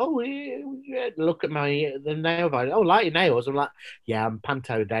they say, "Oh, yeah, look at the nail varnish. Oh, like your nails?" I'm like, "Yeah, I'm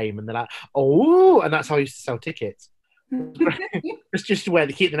panto dame," and they're like, "Oh," and that's how I used to sell tickets. It's just to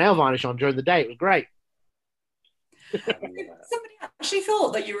keep the nail varnish on during the day. It was great. Somebody actually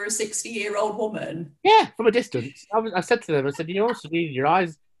thought that you were a 60-year-old woman. Yeah, from a distance. I said to them, I said, "You also need your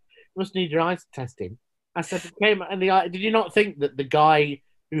eyes. You must need your eyes testing." I said, "Did you not think that the guy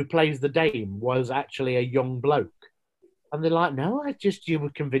who plays the dame was actually a young bloke?" And they're like, "No, you were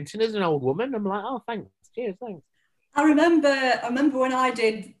convincing as an old woman." I'm like, "Oh, thanks. Cheers, thanks." I remember when I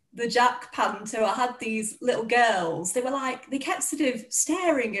did the Jack panto, I had these little girls. They kept sort of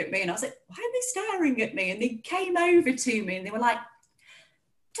staring at me, and I was like, "Why are they staring at me?" And they came over to me and they were like,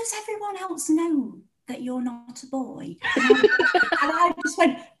 "Does everyone else know that you're not a boy?" And I just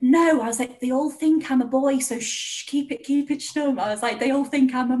went, "No." I was like, "They all think I'm a boy, so shh, keep it stum." I was like, "They all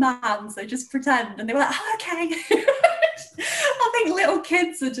think I'm a man, so just pretend." And they were like, "Oh, okay." I think little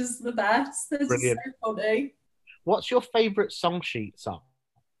kids are just the best. They're just so funny. What's your favourite song sheet song?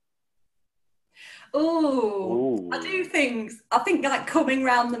 Oh, I think like "Coming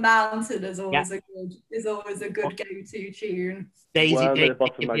Round the Mountain" is always a good go-to tune. Daisy,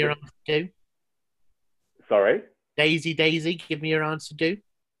 give me your answer do. Sorry? Daisy, give me your answer do.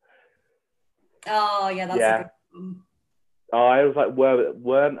 Oh yeah, that's a good one. Oh, I was like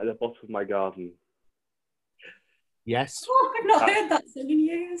worm at the bottom of my garden. Yes. Oh, I've not heard that song in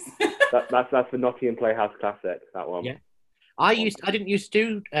years. That's the Nottingham Playhouse classic. That one. Yeah. I didn't used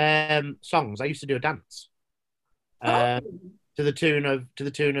to do songs. I used to do a dance to the tune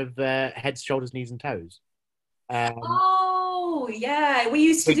of Heads, Shoulders, Knees, and Toes. Oh yeah, we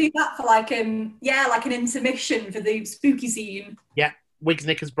used to do that for like an intermission for the spooky scene. Yeah, Wigs,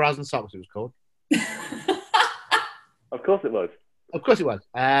 Knickers, Bras, and Socks. It was called. Of course it was. Of course it was.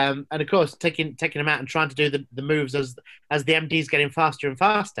 And of course, taking them out and trying to do the moves as the MD's getting faster and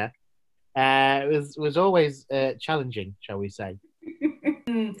faster. It was always challenging, shall we say.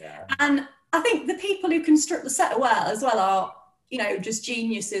 Yeah. And I think the people who construct the set as well are, just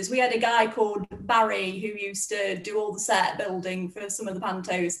geniuses. We had a guy called Barry who used to do all the set building for some of the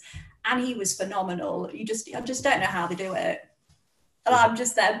pantos, and he was phenomenal. I just don't know how they do it. And I'm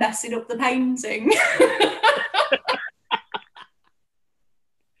just there messing up the painting.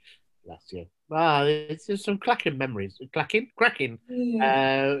 Bless you. Wow, it's just some cracking memories. Cracking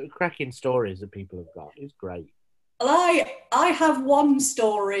stories that people have got. It's great. Well, I have one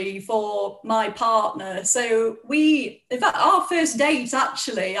story for my partner. So in fact, our first date,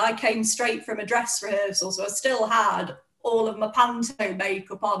 actually, I came straight from a dress rehearsal, so I still had all of my panto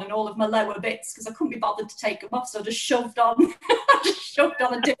makeup on and all of my lower bits because I couldn't be bothered to take them off, so I just shoved on a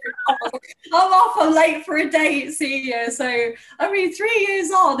different top. I'm off, I'm late for a date, see you. So, I mean, 3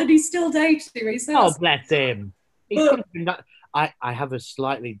 years on and he's still dating me. So oh, bless him. He could have been that. I have a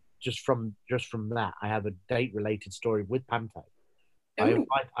slightly, just from that, I have a date-related story with panto. I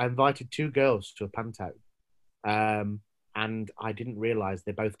invited 2 girls to a panto, and I didn't realise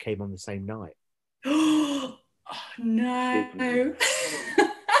they both came on the same night. Oh, no.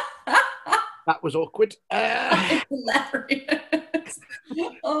 That was awkward. Hilarious.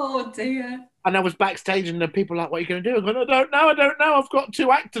 Oh, dear. And I was backstage and the people were like, what are you going to do? I'm going, I don't know. I've got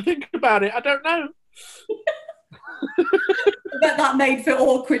to act to think about it. I don't know. I bet that made for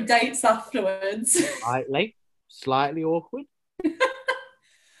awkward dates afterwards. Slightly awkward.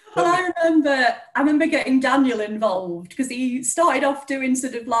 Well, I remember getting Daniel involved because he started off doing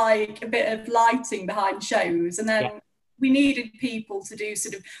sort of like a bit of lighting behind shows, and then we needed people to do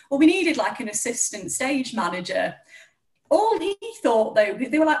we needed like an assistant stage manager. All he thought, though,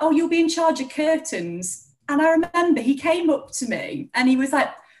 they were like, oh, you'll be in charge of curtains. And I remember he came up to me and he was like,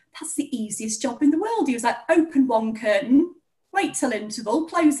 that's the easiest job in the world. He was like, open one curtain, wait till interval,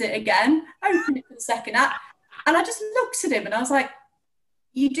 close it again, open it for the second act. And I just looked at him and I was like,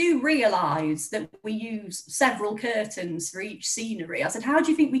 you do realise that we use several curtains for each scenery. I said, how do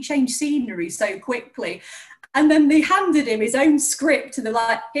you think we change scenery so quickly? And then they handed him his own script and they're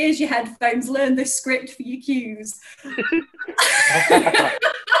like, here's your headphones, learn this script for your cues.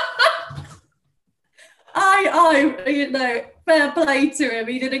 Fair play to him.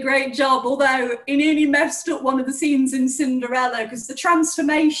 He did a great job, although he nearly messed up one of the scenes in Cinderella because the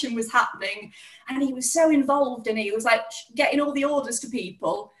transformation was happening and he was so involved in it. He was like getting all the orders to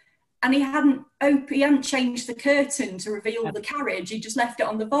people and he hadn't changed the curtain to reveal the carriage. He just left it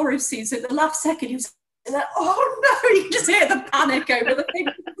on the Boris seat. So at the last second, he was like, oh no, you just hear the panic over the thing.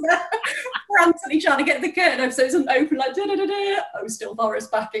 Frantically trying to get the curtain open so it doesn't open, like, da-da-da-da. Oh, still Boris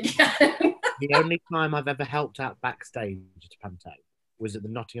back again. The only time I've ever helped out backstage to panto was at the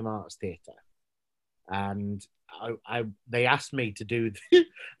Nottingham Arts Theatre. And they asked me to do,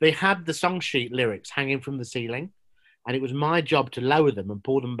 they had the song sheet lyrics hanging from the ceiling, and it was my job to lower them and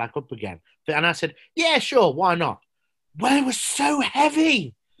pull them back up again. And I said, yeah, sure, why not? Well, it was so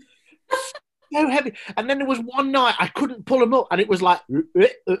heavy. So heavy. And then there was one night I couldn't pull them up, and it was like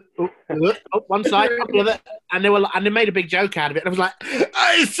up one side, couple of it, and they made a big joke out of it. And I was like,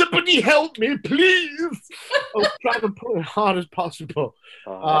 hey, somebody help me, please. I was trying to pull it as hard as possible.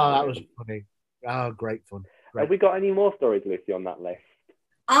 Oh, that was funny. Oh, great fun. Great. Have we got any more stories, Lucy, on that list?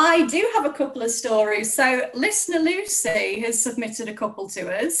 I do have a couple of stories. So listener Lucy has submitted a couple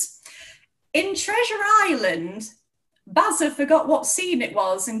to us. In Treasure Island, Bazza forgot what scene it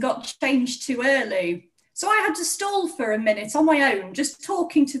was and got changed too early. So I had to stall for a minute on my own, just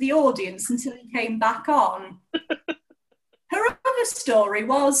talking to the audience until he came back on. Her other story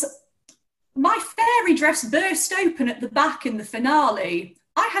was, my fairy dress burst open at the back in the finale.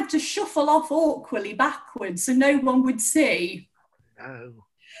 I had to shuffle off awkwardly backwards so no one would see. No.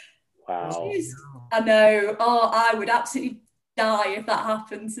 Wow. I know. Oh, I would absolutely die if that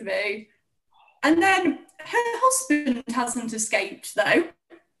happened to me. And then her husband hasn't escaped, though.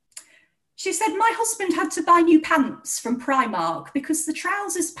 She said, my husband had to buy new pants from Primark because the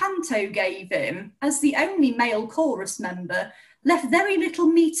trousers Panto gave him, as the only male chorus member, left very little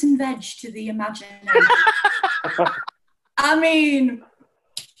meat and veg to the imagination. I mean,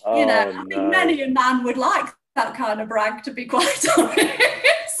 I think many a man would like that kind of brag, to be quite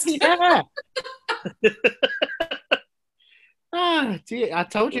honest. Yeah. Dear, I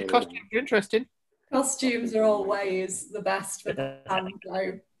told you, costumes are interesting. Costumes are always the best for the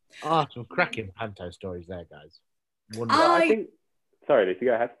panto. Oh, some cracking panto stories there, guys. Sorry, Lucy,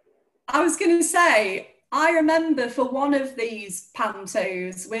 go ahead. I was going to say, I remember for one of these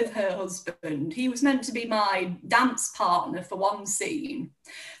pantos with her husband, he was meant to be my dance partner for one scene.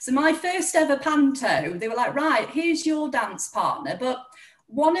 So my first ever panto, they were like, right, here's your dance partner. But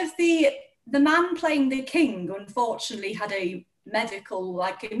one of the man playing the king, unfortunately, had a medical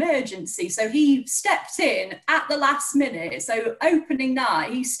emergency. So he stepped in at the last minute. So opening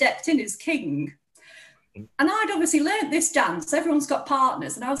night, he stepped in as king. And I'd obviously learnt this dance. Everyone's got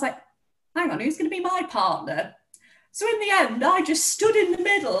partners. And I was like, hang on, who's going to be my partner? So in the end, I just stood in the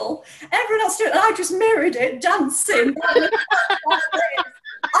middle. Everyone else stood, and I just mirrored it, dancing. I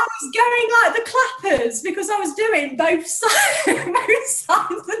was going like the clappers because I was doing both sides of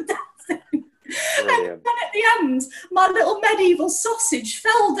dancing. Brilliant. And then at the end, my little medieval sausage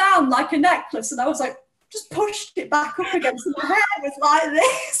fell down like a necklace, and I was like, just pushed it back up again, so my hair was like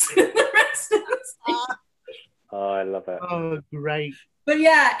this. The rest of the scene. Oh, I love it. Oh, great. But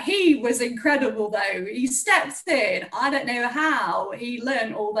yeah, he was incredible though. He stepped in. I don't know how he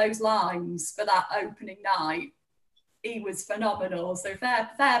learned all those lines for that opening night. He was phenomenal. So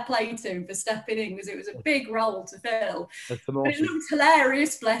fair play to him for stepping in, because it was a big role to fill. That's But awesome. it looked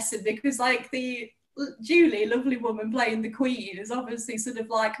hilarious, bless him, because like the Julie, lovely woman playing the Queen, is obviously sort of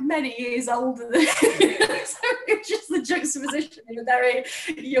like many years older than so it's just the juxtaposition of a very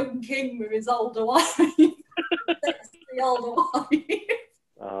young king with his older wife. The older wife.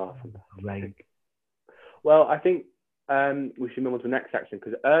 Oh, Great. fantastic. Well, I think we should move on to the next section,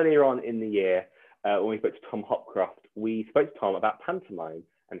 because earlier on in the year, when we spoke to Tom Hopcroft, we spoke to Tom about pantomime,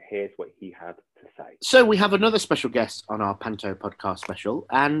 and here's what he had to say. So we have another special guest on our Panto podcast special,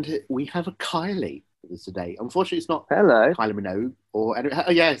 and we have a Kylie with us today. Unfortunately, it's not Hello. Kylie Minogue, or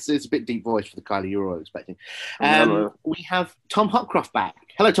it's a bit deep voice for the Kylie you were all expecting. Hello. We have Tom Hopcroft back.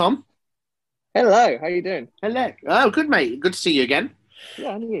 Hello, Tom. Hello, how you doing? Hello. Oh, good, mate. Good to see you again.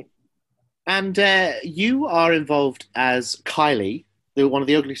 Yeah, and you? And you are involved as Kylie, one of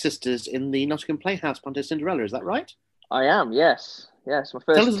the ugly sisters in the Nottingham Playhouse Panto Cinderella. Is that right? I am, yes. Yes, my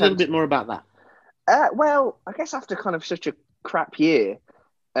first Tell us a little attempt. bit more about that. Well, I guess after kind of such a crap year,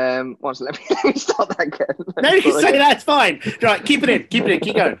 let me start that again. No, you say that, it's fine. Right, keep it in, keep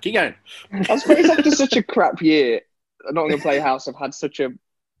going. I suppose after such a crap year, Nottingham Playhouse have had such an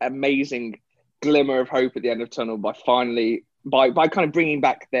amazing glimmer of hope at the end of the tunnel by kind of bringing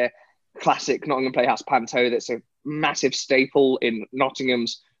back their classic Nottingham Playhouse panto that's a massive staple in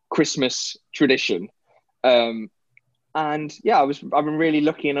Nottingham's Christmas tradition. And yeah, I've been really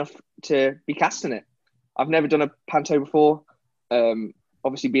lucky enough to be cast in it. I've never done a panto before.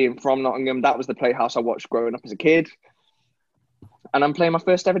 Obviously being from Nottingham, that was the playhouse I watched growing up as a kid. And I'm playing my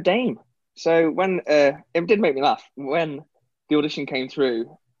first ever dame. So when it did make me laugh when the audition came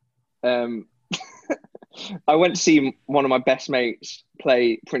through. I went to see one of my best mates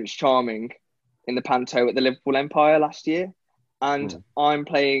play Prince Charming in the panto at the Liverpool Empire last year, and I'm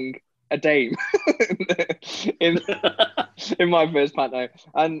playing a dame in my first panto.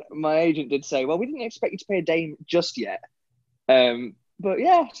 And my agent did say, "Well, we didn't expect you to play a dame just yet." But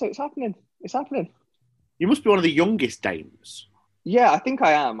yeah, so it's happening. It's happening. You must be one of the youngest dames. Yeah, I think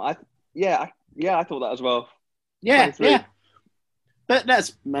I am. I thought that as well. Yeah, 23. yeah. But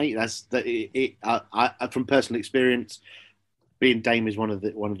that's from personal experience, being dame is one of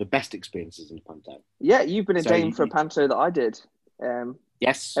the best experiences in panto. Yeah, you've been a dame for a panto that I did.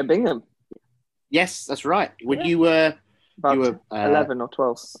 Yes, at Bingham. Yes, that's right. When you were 11 or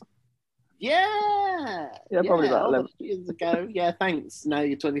 12. Yeah, probably about 11 years ago. Yeah, thanks. Now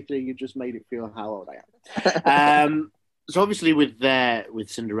you're 23. You just made it feel how old I am. So obviously with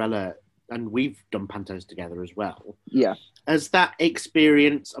Cinderella, and we've done pantos together as well. Yeah. Has that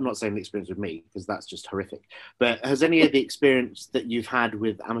experience, I'm not saying the experience with me, because that's just horrific, but has any of the experience that you've had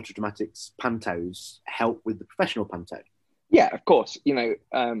with amateur dramatics pantos helped with the professional panto? Yeah, of course.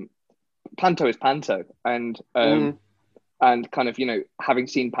 Panto is panto. And kind of, having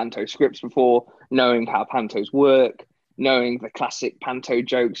seen panto scripts before, knowing how pantos work, knowing the classic panto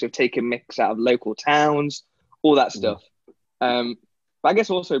jokes of taking mix out of local towns, all that stuff. But I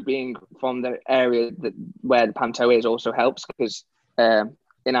guess also being from the area where the panto is also helps, because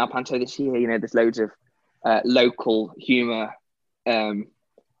in our panto this year, there's loads of local humour, kind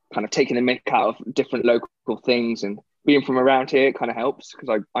of taking the mick out of different local things, and being from around here, it kind of helps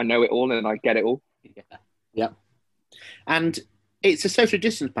because I know it all and I get it all. Yeah. And it's a social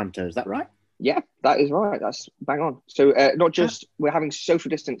distance panto, is that right? Yeah, that is right. That's bang on. So not just we're having social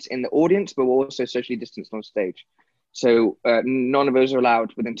distance in the audience, but we're also socially distanced on stage. So none of us are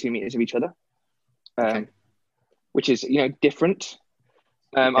allowed within 2 meters of each other, which is, different.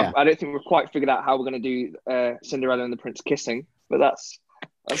 I don't think we've quite figured out how we're going to do Cinderella and the Prince kissing, but that's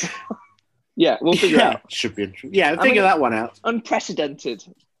yeah, we'll figure it out. Should be interesting. Yeah, figure that one out. Unprecedented.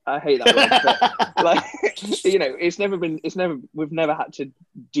 I hate that word. But, we've never had to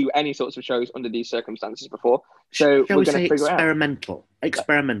do any sorts of shows under these circumstances before. So we're going to figure it out.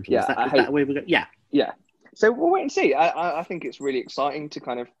 Experimental. Yeah, is that way we're going? Yeah. Yeah. So we'll wait and see. I think it's really exciting to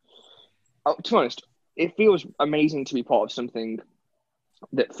kind of, to be honest, it feels amazing to be part of something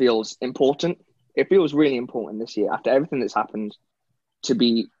that feels important. It feels really important this year after everything that's happened to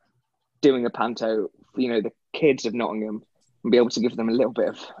be doing a panto for, the kids of Nottingham and be able to give them a little bit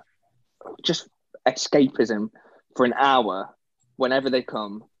of just escapism for an hour whenever they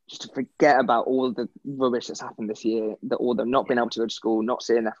come, just to forget about all the rubbish that's happened this year, all them not being able to go to school, not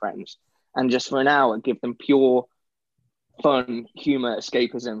seeing their friends, and just for an hour give them pure fun, humour,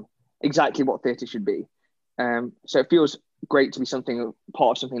 escapism, exactly what theatre should be. So it feels great to be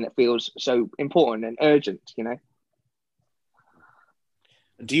part of something that feels so important and urgent, you know.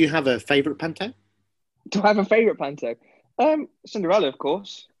 Do you have a favourite panto? Do I have a favourite panto? Cinderella, of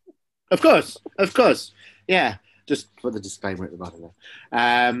course. Of course. Yeah, just put the disclaimer at the bottom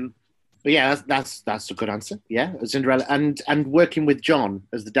there. But yeah, that's a good answer. Yeah, Cinderella, and working with John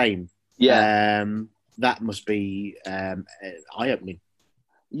as the Dame. Yeah, that must be eye-opening.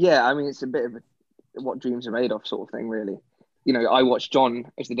 Yeah, I mean, it's a bit of what dreams are made of sort of thing, really. You know, I watched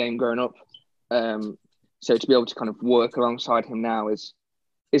John as the Dame growing up, so to be able to kind of work alongside him now is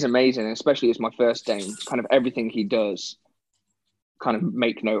amazing, and especially as my first Dame. Kind of everything he does, kind of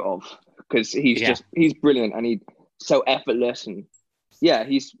make note of, because he's brilliant and he's so effortless, and yeah,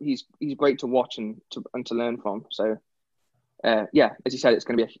 he's great to watch and to learn from. So yeah, as you said, it's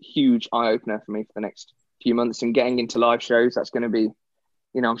going to be a huge eye opener for me for the next few months, and getting into live shows. That's going to be,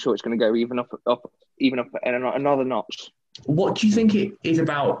 you know, I'm sure it's going to go even up another notch. What do you think it is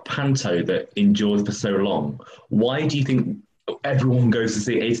about panto that endures for so long? Why do you think everyone goes to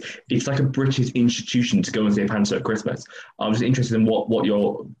see it? It's like a British institution to go and see a panto at Christmas. I was interested in what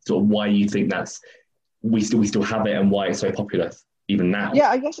your sort of why you think that's we still have it and why it's so popular even now. Yeah,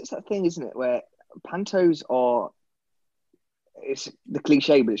 I guess it's that thing, isn't it, where pantos are, it's the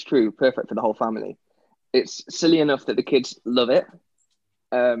cliche, but it's true, perfect for the whole family. It's silly enough that the kids love it.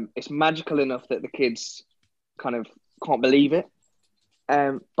 It's magical enough that the kids kind of can't believe it.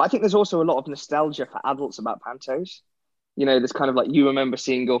 But I think there's also a lot of nostalgia for adults about pantos. You know, there's kind of like, you remember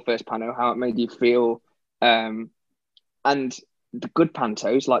seeing your first panto, how it made you feel. And the good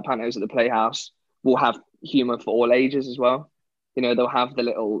pantos, like pantos at the Playhouse, will have humour for all ages as well. You know, they'll have the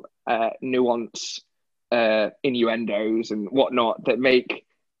little nuance innuendos and whatnot that make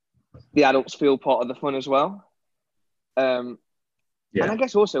the adults feel part of the fun as well. And I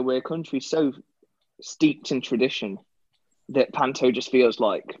guess also we're a country so steeped in tradition that panto just feels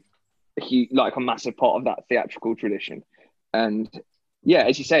like a massive part of that theatrical tradition. And yeah,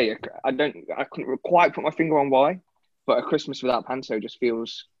 as you say, I couldn't quite put my finger on why, but a Christmas without panto just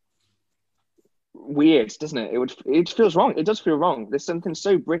feels weird, doesn't it? It feels wrong. It does feel wrong. There's something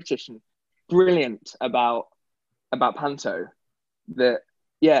so British and brilliant about panto that,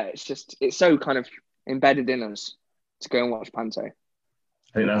 yeah, it's so kind of embedded in us to go and watch panto.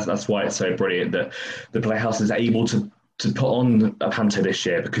 I think that's why it's so brilliant that the Playhouse is able to put on a panto this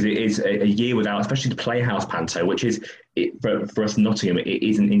year, because it is a year without, especially the Playhouse panto, which is for us in Nottingham, it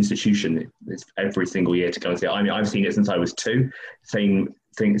is an institution. It's every single year to go and see it. I mean, I've seen it since I was 2, same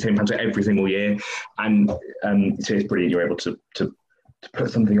panto every single year, and so it's brilliant. You're able to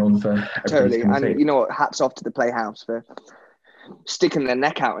put something on for totally. And you know what? Hats off to the Playhouse for sticking their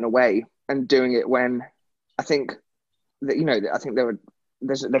neck out in a way and doing it when I think that, you know, I think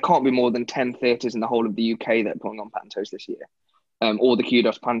there can't be more than 10 theatres in the whole of the UK that are putting on pantos this year. Or the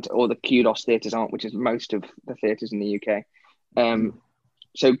Kudos theatres aren't, which is most of the theatres in the UK.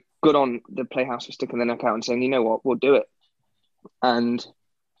 So good on the Playhouse for sticking their neck out and saying, you know what, we'll do it. And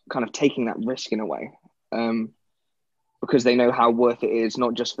kind of taking that risk in a way. Because they know how worth it is,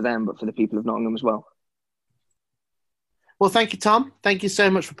 not just for them, but for the people of Nottingham as well. Well, thank you, Tom. Thank you so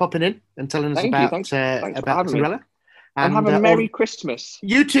much for popping in and telling us about Cinderella. And have a Merry Christmas.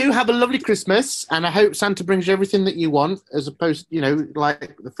 You too, have a lovely Christmas, and I hope Santa brings you everything that you want, as opposed, you know,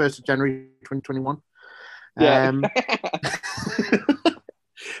 like the 1st of January 2021. Yeah.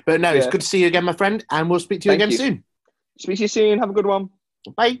 But no, it's good to see you again, my friend, and we'll speak to you again soon. Speak to you soon. Have a good one.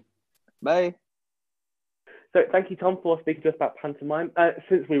 Bye. Bye. So thank you, Tom, for speaking to us about pantomime.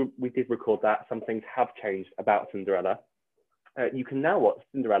 Since we did record that, some things have changed about Cinderella. You can now watch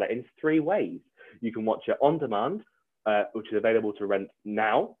Cinderella in 3 ways. You can watch it on demand, which is available to rent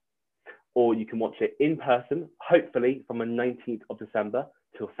now, or you can watch it in person, hopefully from the 19th of December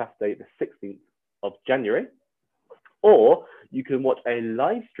till Saturday the 16th of January, or you can watch a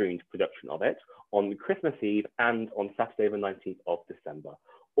live streamed production of it on Christmas Eve and on Saturday the 19th of December.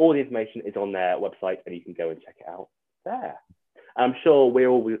 All the information is on their website and you can go and check it out there. I'm sure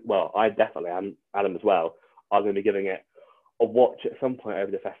I definitely am, Adam as well, are going to be giving it a watch at some point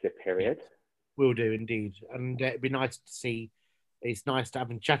over the festive period. Will do indeed, and it'd be nice to see. It's nice to have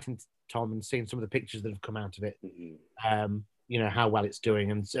been chatting to Tom and seeing some of the pictures that have come out of it. Mm-hmm. You know how well it's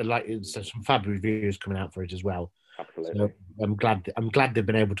doing, and so some fab reviews coming out for it as well. Absolutely. So I'm glad they've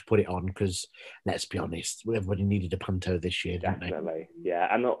been able to put it on, because let's be honest, everybody needed a panto this year, didn't Definitely, yeah.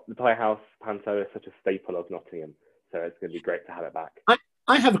 And the Playhouse panto is such a staple of Nottingham, so it's going to be great to have it back.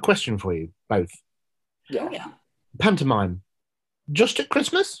 I have a question for you both. Yeah. Oh, yeah. Pantomime, just at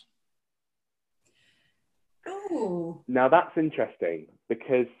Christmas? Ooh. Now that's interesting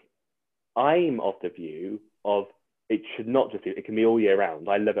because I'm of the view of it should not just be, it can be all year round.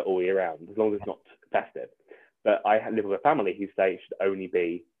 I love it all year round as long as it's not festive. But I live with a family who say it should only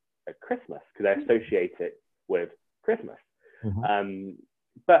be at Christmas because they associate it with Christmas.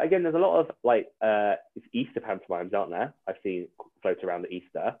 But again, there's a lot of it's Easter pantomimes, aren't there? I've seen float around at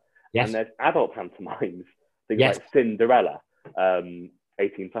Easter. Yes. And there's adult pantomimes, things like Cinderella, 18+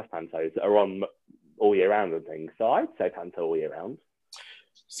 pantos that are on all year round and things. So I'd say panto all year round.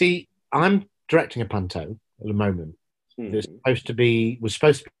 See, I'm directing a panto at the moment. Was supposed to be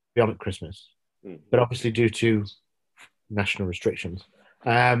on at Christmas, but obviously due to national restrictions,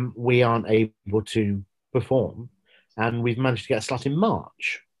 we aren't able to perform, and we've managed to get a slot in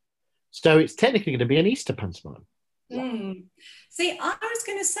March. So it's technically going to be an Easter pantomime. See, I was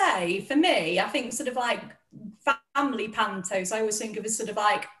going to say, for me, I think sort of like family pantos, I always think of as sort of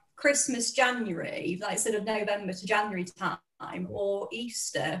like Christmas, January, like sort of November to January time, or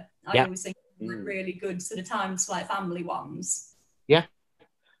Easter. I always think really good sort of times for like family ones. Yeah.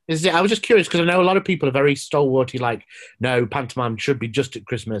 I was just curious because I know a lot of people are very stalwarty, like, no, pantomime should be just at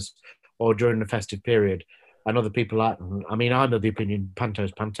Christmas or during the festive period. And other people like, I mean, I'm of the opinion,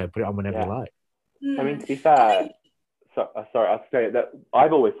 panto's panto, put it on whenever you like. I mean, to be fair, sorry, I'll say that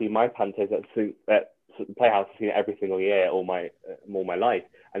I've always seen my pantos at Playhouse. I've seen it every single year all my life.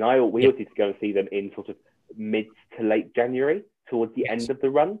 And we always used to go and see them in sort of mid to late January, towards the end of the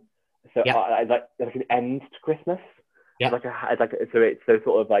run. So like an end to Christmas. So it's so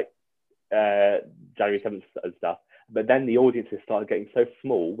sort of like January 7th and stuff. But then the audiences started getting so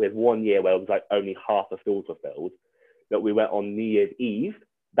small. With one year where it was like only half the stalls were filled, that we went on New Year's Eve.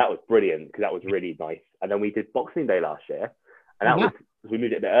 That was brilliant because that was really nice. And then we did Boxing Day last year, and we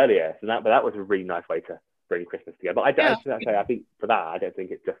moved it a bit earlier. So that was a really nice way to bring Christmas together. But I think for that, I don't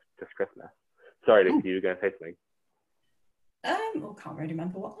think it's just Christmas. Sorry, Lucy, you were going to say something. I can't really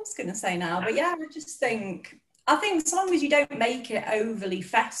remember what I was going to say now. But yeah, I think as long as you don't make it overly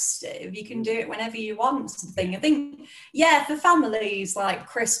festive, you can do it whenever you want something. I think, for families, like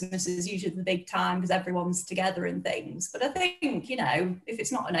Christmas is usually the big time because everyone's together and things. But I think, if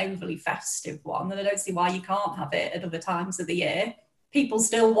it's not an overly festive one, then I don't see why you can't have it at other times of the year. People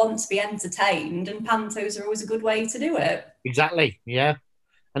still want to be entertained, and pantos are always a good way to do it. Exactly, yeah.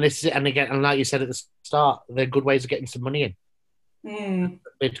 And like you said at the start, they're good ways of getting some money in.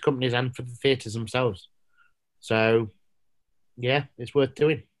 For the companies and for the theatres themselves. So, yeah, it's worth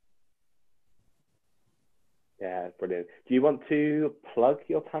doing. Yeah, brilliant. Do you want to plug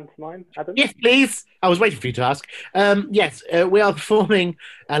your pantomime, Adam? Yes, please. I was waiting for you to ask. Yes, we are performing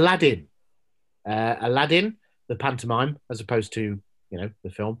Aladdin. Aladdin, the pantomime, as opposed to,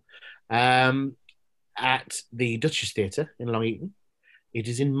 the film, at the Duchess Theatre in Long Eaton. It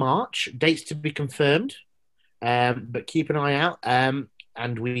is in March. Dates to be confirmed, but keep an eye out.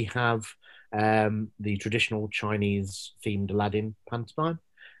 And we have the traditional Chinese-themed Aladdin pantomime.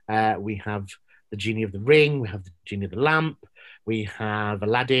 We have the Genie of the Ring. We have the Genie of the Lamp. We have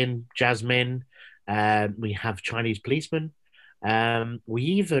Aladdin, Jasmine. We have Chinese policemen. We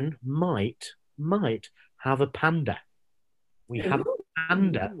even might have a panda. We have a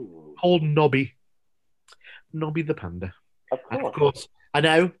panda called Nobby. Nobby the panda. Of course. I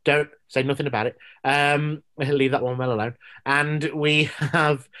know, don't say nothing about it. Leave that one well alone. And we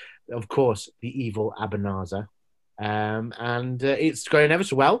have, of course, the evil Abanazar. And it's going ever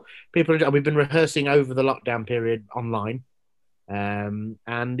so well. We've been rehearsing over the lockdown period online. And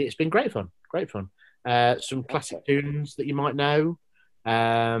it's been great fun. Some classic tunes that you might know.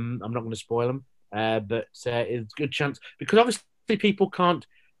 I'm not going to spoil them. But it's a good chance. Because obviously people can't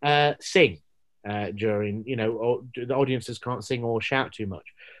sing. During, or the audiences can't sing or shout too much.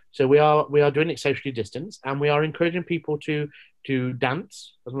 So we are doing it socially distanced, and we are encouraging people to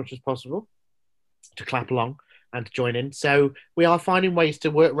dance as much as possible, to clap along and to join in. So we are finding ways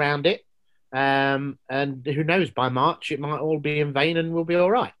to work around it. And who knows, by March it might all be in vain and we'll be all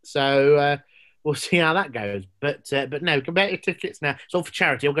right. So we'll see how that goes. But no, competitive tickets now. It's all for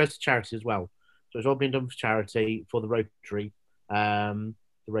charity. It all goes to charity as well. So it's all been done for charity for the Rotary to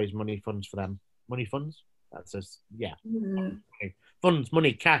raise funds for them. Money funds? That's just, yeah. Funds,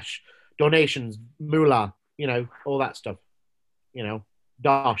 money, cash, donations, moolah, all that stuff.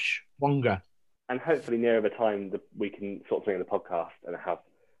 Dosh, Wonga. And hopefully nearer the time that we can sort of bring in the podcast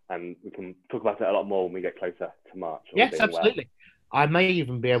and we can talk about it a lot more when we get closer to March. Yes, absolutely. Well. I may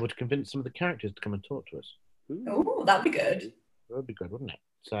even be able to convince some of the characters to come and talk to us. Oh, that'd be good. That would be good, wouldn't it?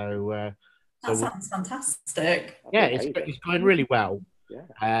 So that sounds fantastic. Yeah, it's going really well.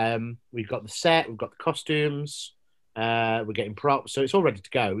 Yeah. We've got the set, we've got the costumes, we're getting props, so it's all ready to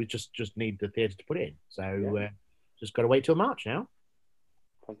go. We just need the theatre to put it in. So Just got to wait till March now.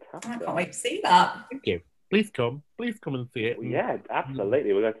 Fantastic. I can't wait to see that. Thank you. Please come and see it. Well, yeah,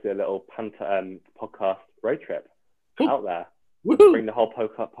 absolutely. We're going to do a little podcast road trip out there. Woohoo! Bring the whole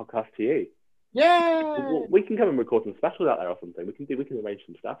podcast to you. Yeah. We can come and record some specials out there or something. We can arrange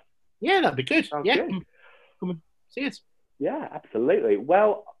some stuff. Yeah, that'd be good. Sounds yeah, good. Come and see us. Yeah, absolutely.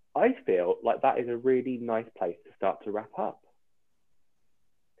 Well, I feel like that is a really nice place to start to wrap up.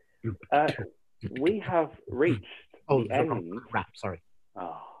 We have reached the end. Wrap, sorry.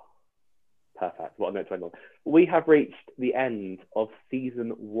 Oh, perfect. What a note to end on. We have reached the end of season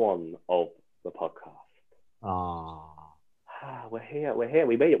 1 of the podcast. We're here.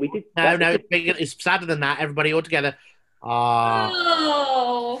 We made it. We did. No, it's bigger. It's sadder than that. Everybody all together.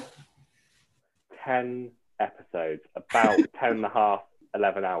 Oh. 10 episodes, about 10 and a half,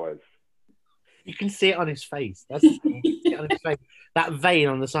 11 hours. You can see it on his face. That's you can see it on his face. That vein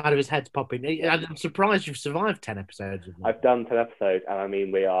on the side of his head's popping. I'm surprised you've survived 10 episodes. I've done 10 episodes, and I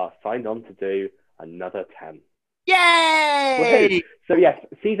mean, we are signed on to do another 10. Yay! So yes,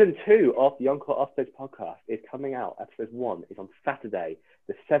 season 2 of the Encore Offstage Podcast is coming out. Episode 1 is on Saturday,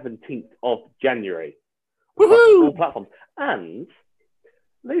 the 17th of January. Woohoo! All platforms. And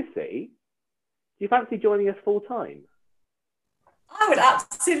Lucy, do you fancy joining us full time? I would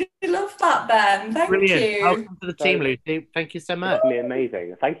absolutely love that, Ben. Thank Brilliant. you. Welcome to the team, Lucy. Thank you so much. It's been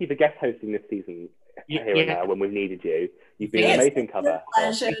amazing. Thank you for guest hosting this season here and there when we've needed you. You've been an amazing cover.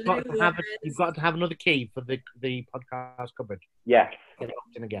 Pleasure. You've got to have another key for the podcast cupboard. Yes. Get it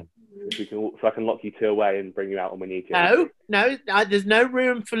locked in again. So I can lock you 2 away and bring you out when we need you. No, there's no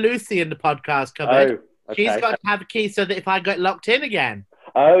room for Lucy in the podcast cupboard. Oh, okay. She's got to have a key so that if I get locked in again.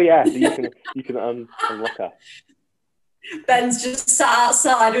 Oh yeah, so you can unlock her. Ben's just sat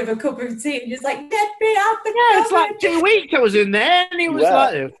outside with a cup of tea and just like, get me out the Yeah, it's like 2 weeks I was in there and he was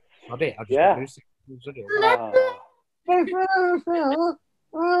like, I did. I just Lucy.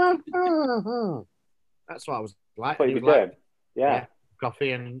 That's what I was like. What you doing? Yeah.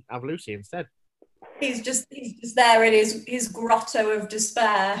 Coffee and have Lucy instead. He's just there in his grotto of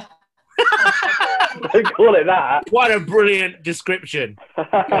despair. Don't call it that. What a brilliant description.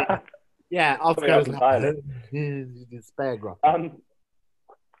 Yeah, I've got despair grotto.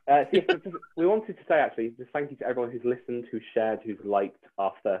 We wanted to say actually, just thank you to everyone who's listened, who's shared, who's liked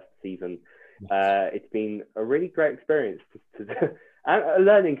our first season. It's been a really great experience and a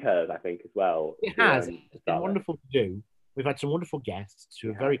learning curve, I think, as well. It has. It's been wonderful to do. We've had some wonderful guests who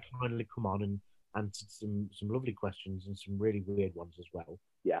have very kindly come on and answered some lovely questions and some really weird ones as well.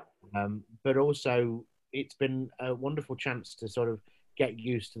 Yeah. But also, it's been a wonderful chance to sort of get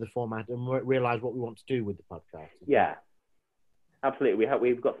used to the format and realise what we want to do with the podcast. Yeah, absolutely.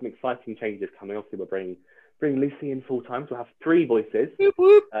 We've got some exciting changes coming. Obviously, we're bring Lucy in full time, so we'll have 3 voices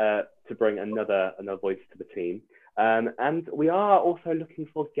to bring another voice to the team. And we are also looking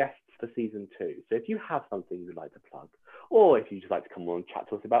for guests for season 2. So if you have something you'd like to plug, or if you just like to come on and chat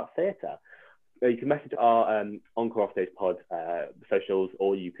to us about theatre, you can message our Encore Offstage Pod socials,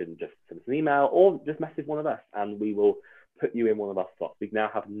 or you can just send us an email, or just message one of us, and we will put you in one of our slots. We now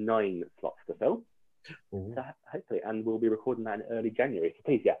have 9 slots to fill, so hopefully, and we'll be recording that in early January. So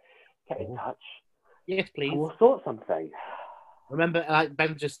please, get in touch. Yes, please. And we'll sort something. Remember, like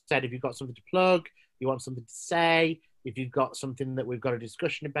Ben just said, if you've got something to plug, you want something to say, if you've got something that we've got a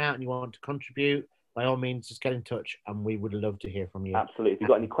discussion about and you want to contribute, by all means, just get in touch and we would love to hear from you. Absolutely. If you've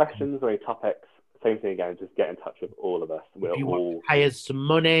got any questions or any topics, same thing again, just get in touch with all of us. If you want to pay us some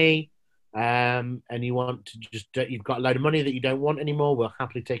money and you want to you've got a load of money that you don't want anymore, we'll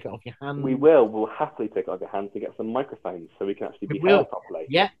happily take it off your hands. We'll happily take it off your hands to get some microphones so we can actually be heard properly.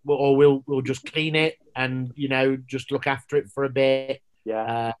 Yeah, or we'll just clean it and, just look after it for a bit.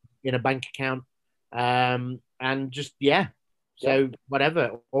 Yeah. In a bank account. And just, So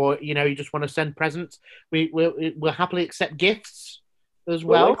whatever. Or, you just want to send presents. We'll happily accept gifts as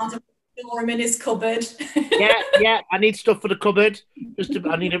well. Store him in his cupboard. yeah. I need stuff for the cupboard.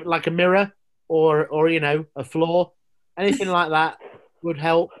 I need like a mirror or a floor. Anything like that would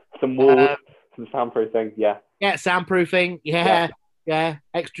help. Some walls, some soundproofing. Yeah. Yeah, soundproofing. Yeah.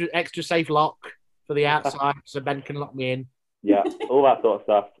 Extra safe lock for the outside so Ben can lock me in. Yeah, all that sort of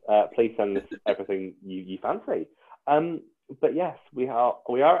stuff. Please send us everything you fancy. But yes, we are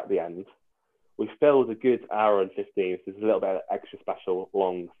at the end. We filled a good hour and 15. So there's a little bit of extra special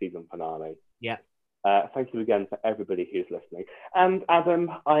long season finale. Yeah. Thank you again for everybody who's listening. And Adam,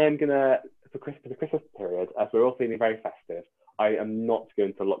 I am gonna for the Christmas period, as we're all feeling very festive, I am not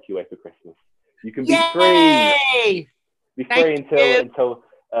going to lock you away for Christmas. You can be free. Be free until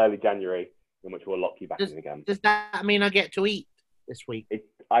early January, in which we'll lock you back in again. Does that mean I get to eat this week?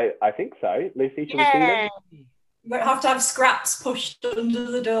 I think so. Lucy, shall we see them? You won't have to have scraps pushed under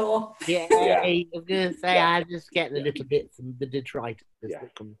the door. Yeah, Yeah. I was going to say, I'm just getting a little bit from the detritus. Yeah.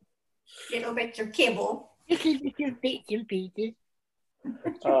 that comes. Little bits of kibble. Little bits and pieces.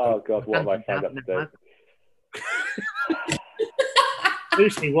 Oh God, what have I signed up to do?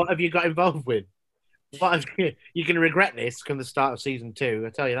 Lucy, what have you got involved with? You're going to regret this come the start of season 2. I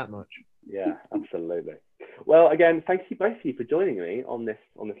tell you that much. Yeah, absolutely. Well, again, thank you both of you for joining me on this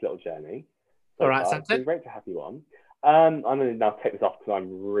little journey. All right, It's been great to have you on. I'm going to now take this off because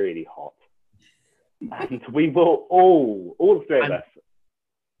I'm really hot. And we will all the three of us.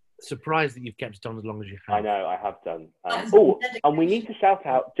 Surprised that you've kept it on as long as you have. I know, I have done. And we need to shout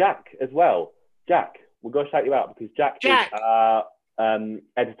out Jack as well. Jack, we're going to shout you out because Jack is our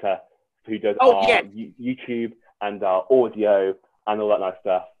editor who does our YouTube and our audio and all that nice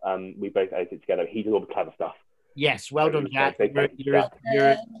stuff. We both edit it together. He does all the clever stuff. Yes, well done, Jack.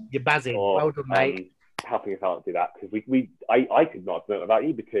 You're buzzing. Well done, mate. Helping us out do that because I could not have done it without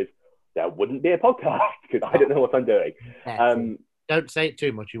you because there wouldn't be a podcast because I don't know what I'm doing. Don't say it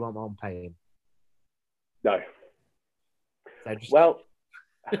too much. You won't want paying. No. So just... Well,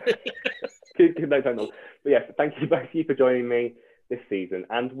 good note on. But yes, thank you both of you for joining me this season,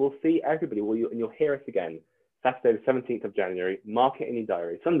 and we'll see everybody. And you'll hear us again Saturday, the 17th of January. Mark it in your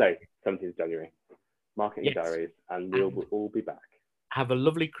diary. Sunday, 17th of January. Mark it in your diaries, and we'll all be back. Have a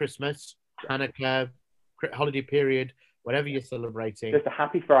lovely Christmas, Hanukkah, holiday period, whatever you're celebrating. Just a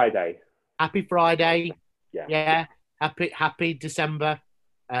happy Friday. Happy Friday. Yeah. Happy December.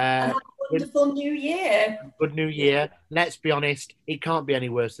 And have a wonderful new year. Good new year. Let's be honest, it can't be any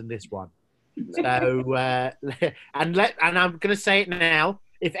worse than this one. So, and I'm going to say it now.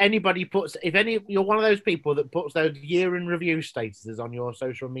 If you're one of those people that puts those year in review statuses on your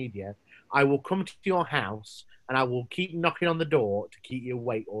social media, I will come to your house and I will keep knocking on the door to keep you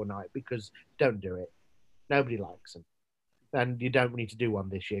awake all night because don't do it. Nobody likes them. And you don't need to do one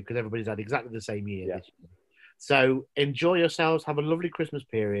this year because everybody's had exactly the same year this year. So enjoy yourselves. Have a lovely Christmas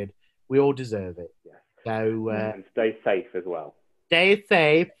period. We all deserve it. Yeah. So and stay safe as well. Stay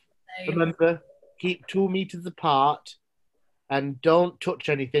safe. Remember, keep 2 meters apart and don't touch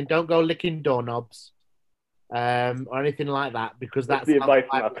anything. Don't go licking doorknobs or anything like that because that's the advice.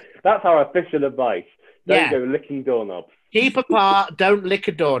 That's our official advice. Don't go licking doorknobs. Keep apart. Don't lick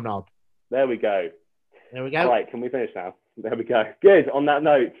a doorknob. There we go. There we go. All right, can we finish now? There we go. Good. On that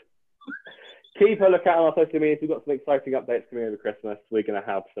note, keep a lookout on our social media. We've got some exciting updates coming over Christmas. We're going to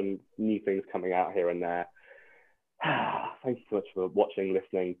have some new things coming out here and there. Thank you so much for watching,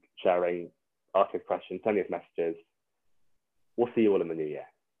 listening, sharing, asking questions, sending us messages. We'll see you all in the new year.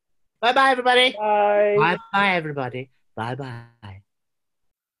 Bye-bye, everybody. Bye. Bye-bye, everybody. Bye-bye.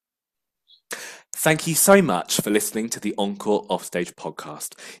 Thank you so much for listening to the Encore Offstage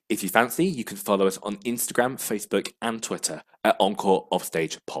podcast. If you fancy, you can follow us on Instagram, Facebook, and Twitter at Encore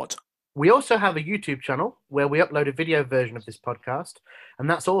Offstage Pod. We also have a YouTube channel where we upload a video version of this podcast, and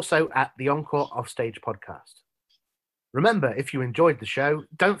that's also at the Encore Offstage Podcast. Remember, if you enjoyed the show,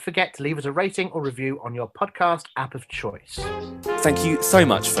 don't forget to leave us a rating or review on your podcast app of choice. Thank you so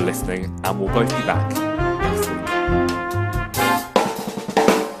much for listening, and we'll both be back next week.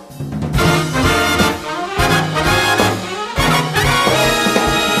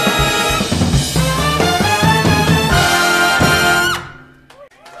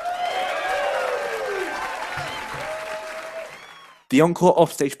 The Encore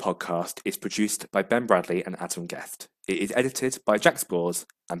Offstage podcast is produced by Ben Bradley and Adam Guest. It is edited by Jack SPOORS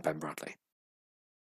and Ben Bradley.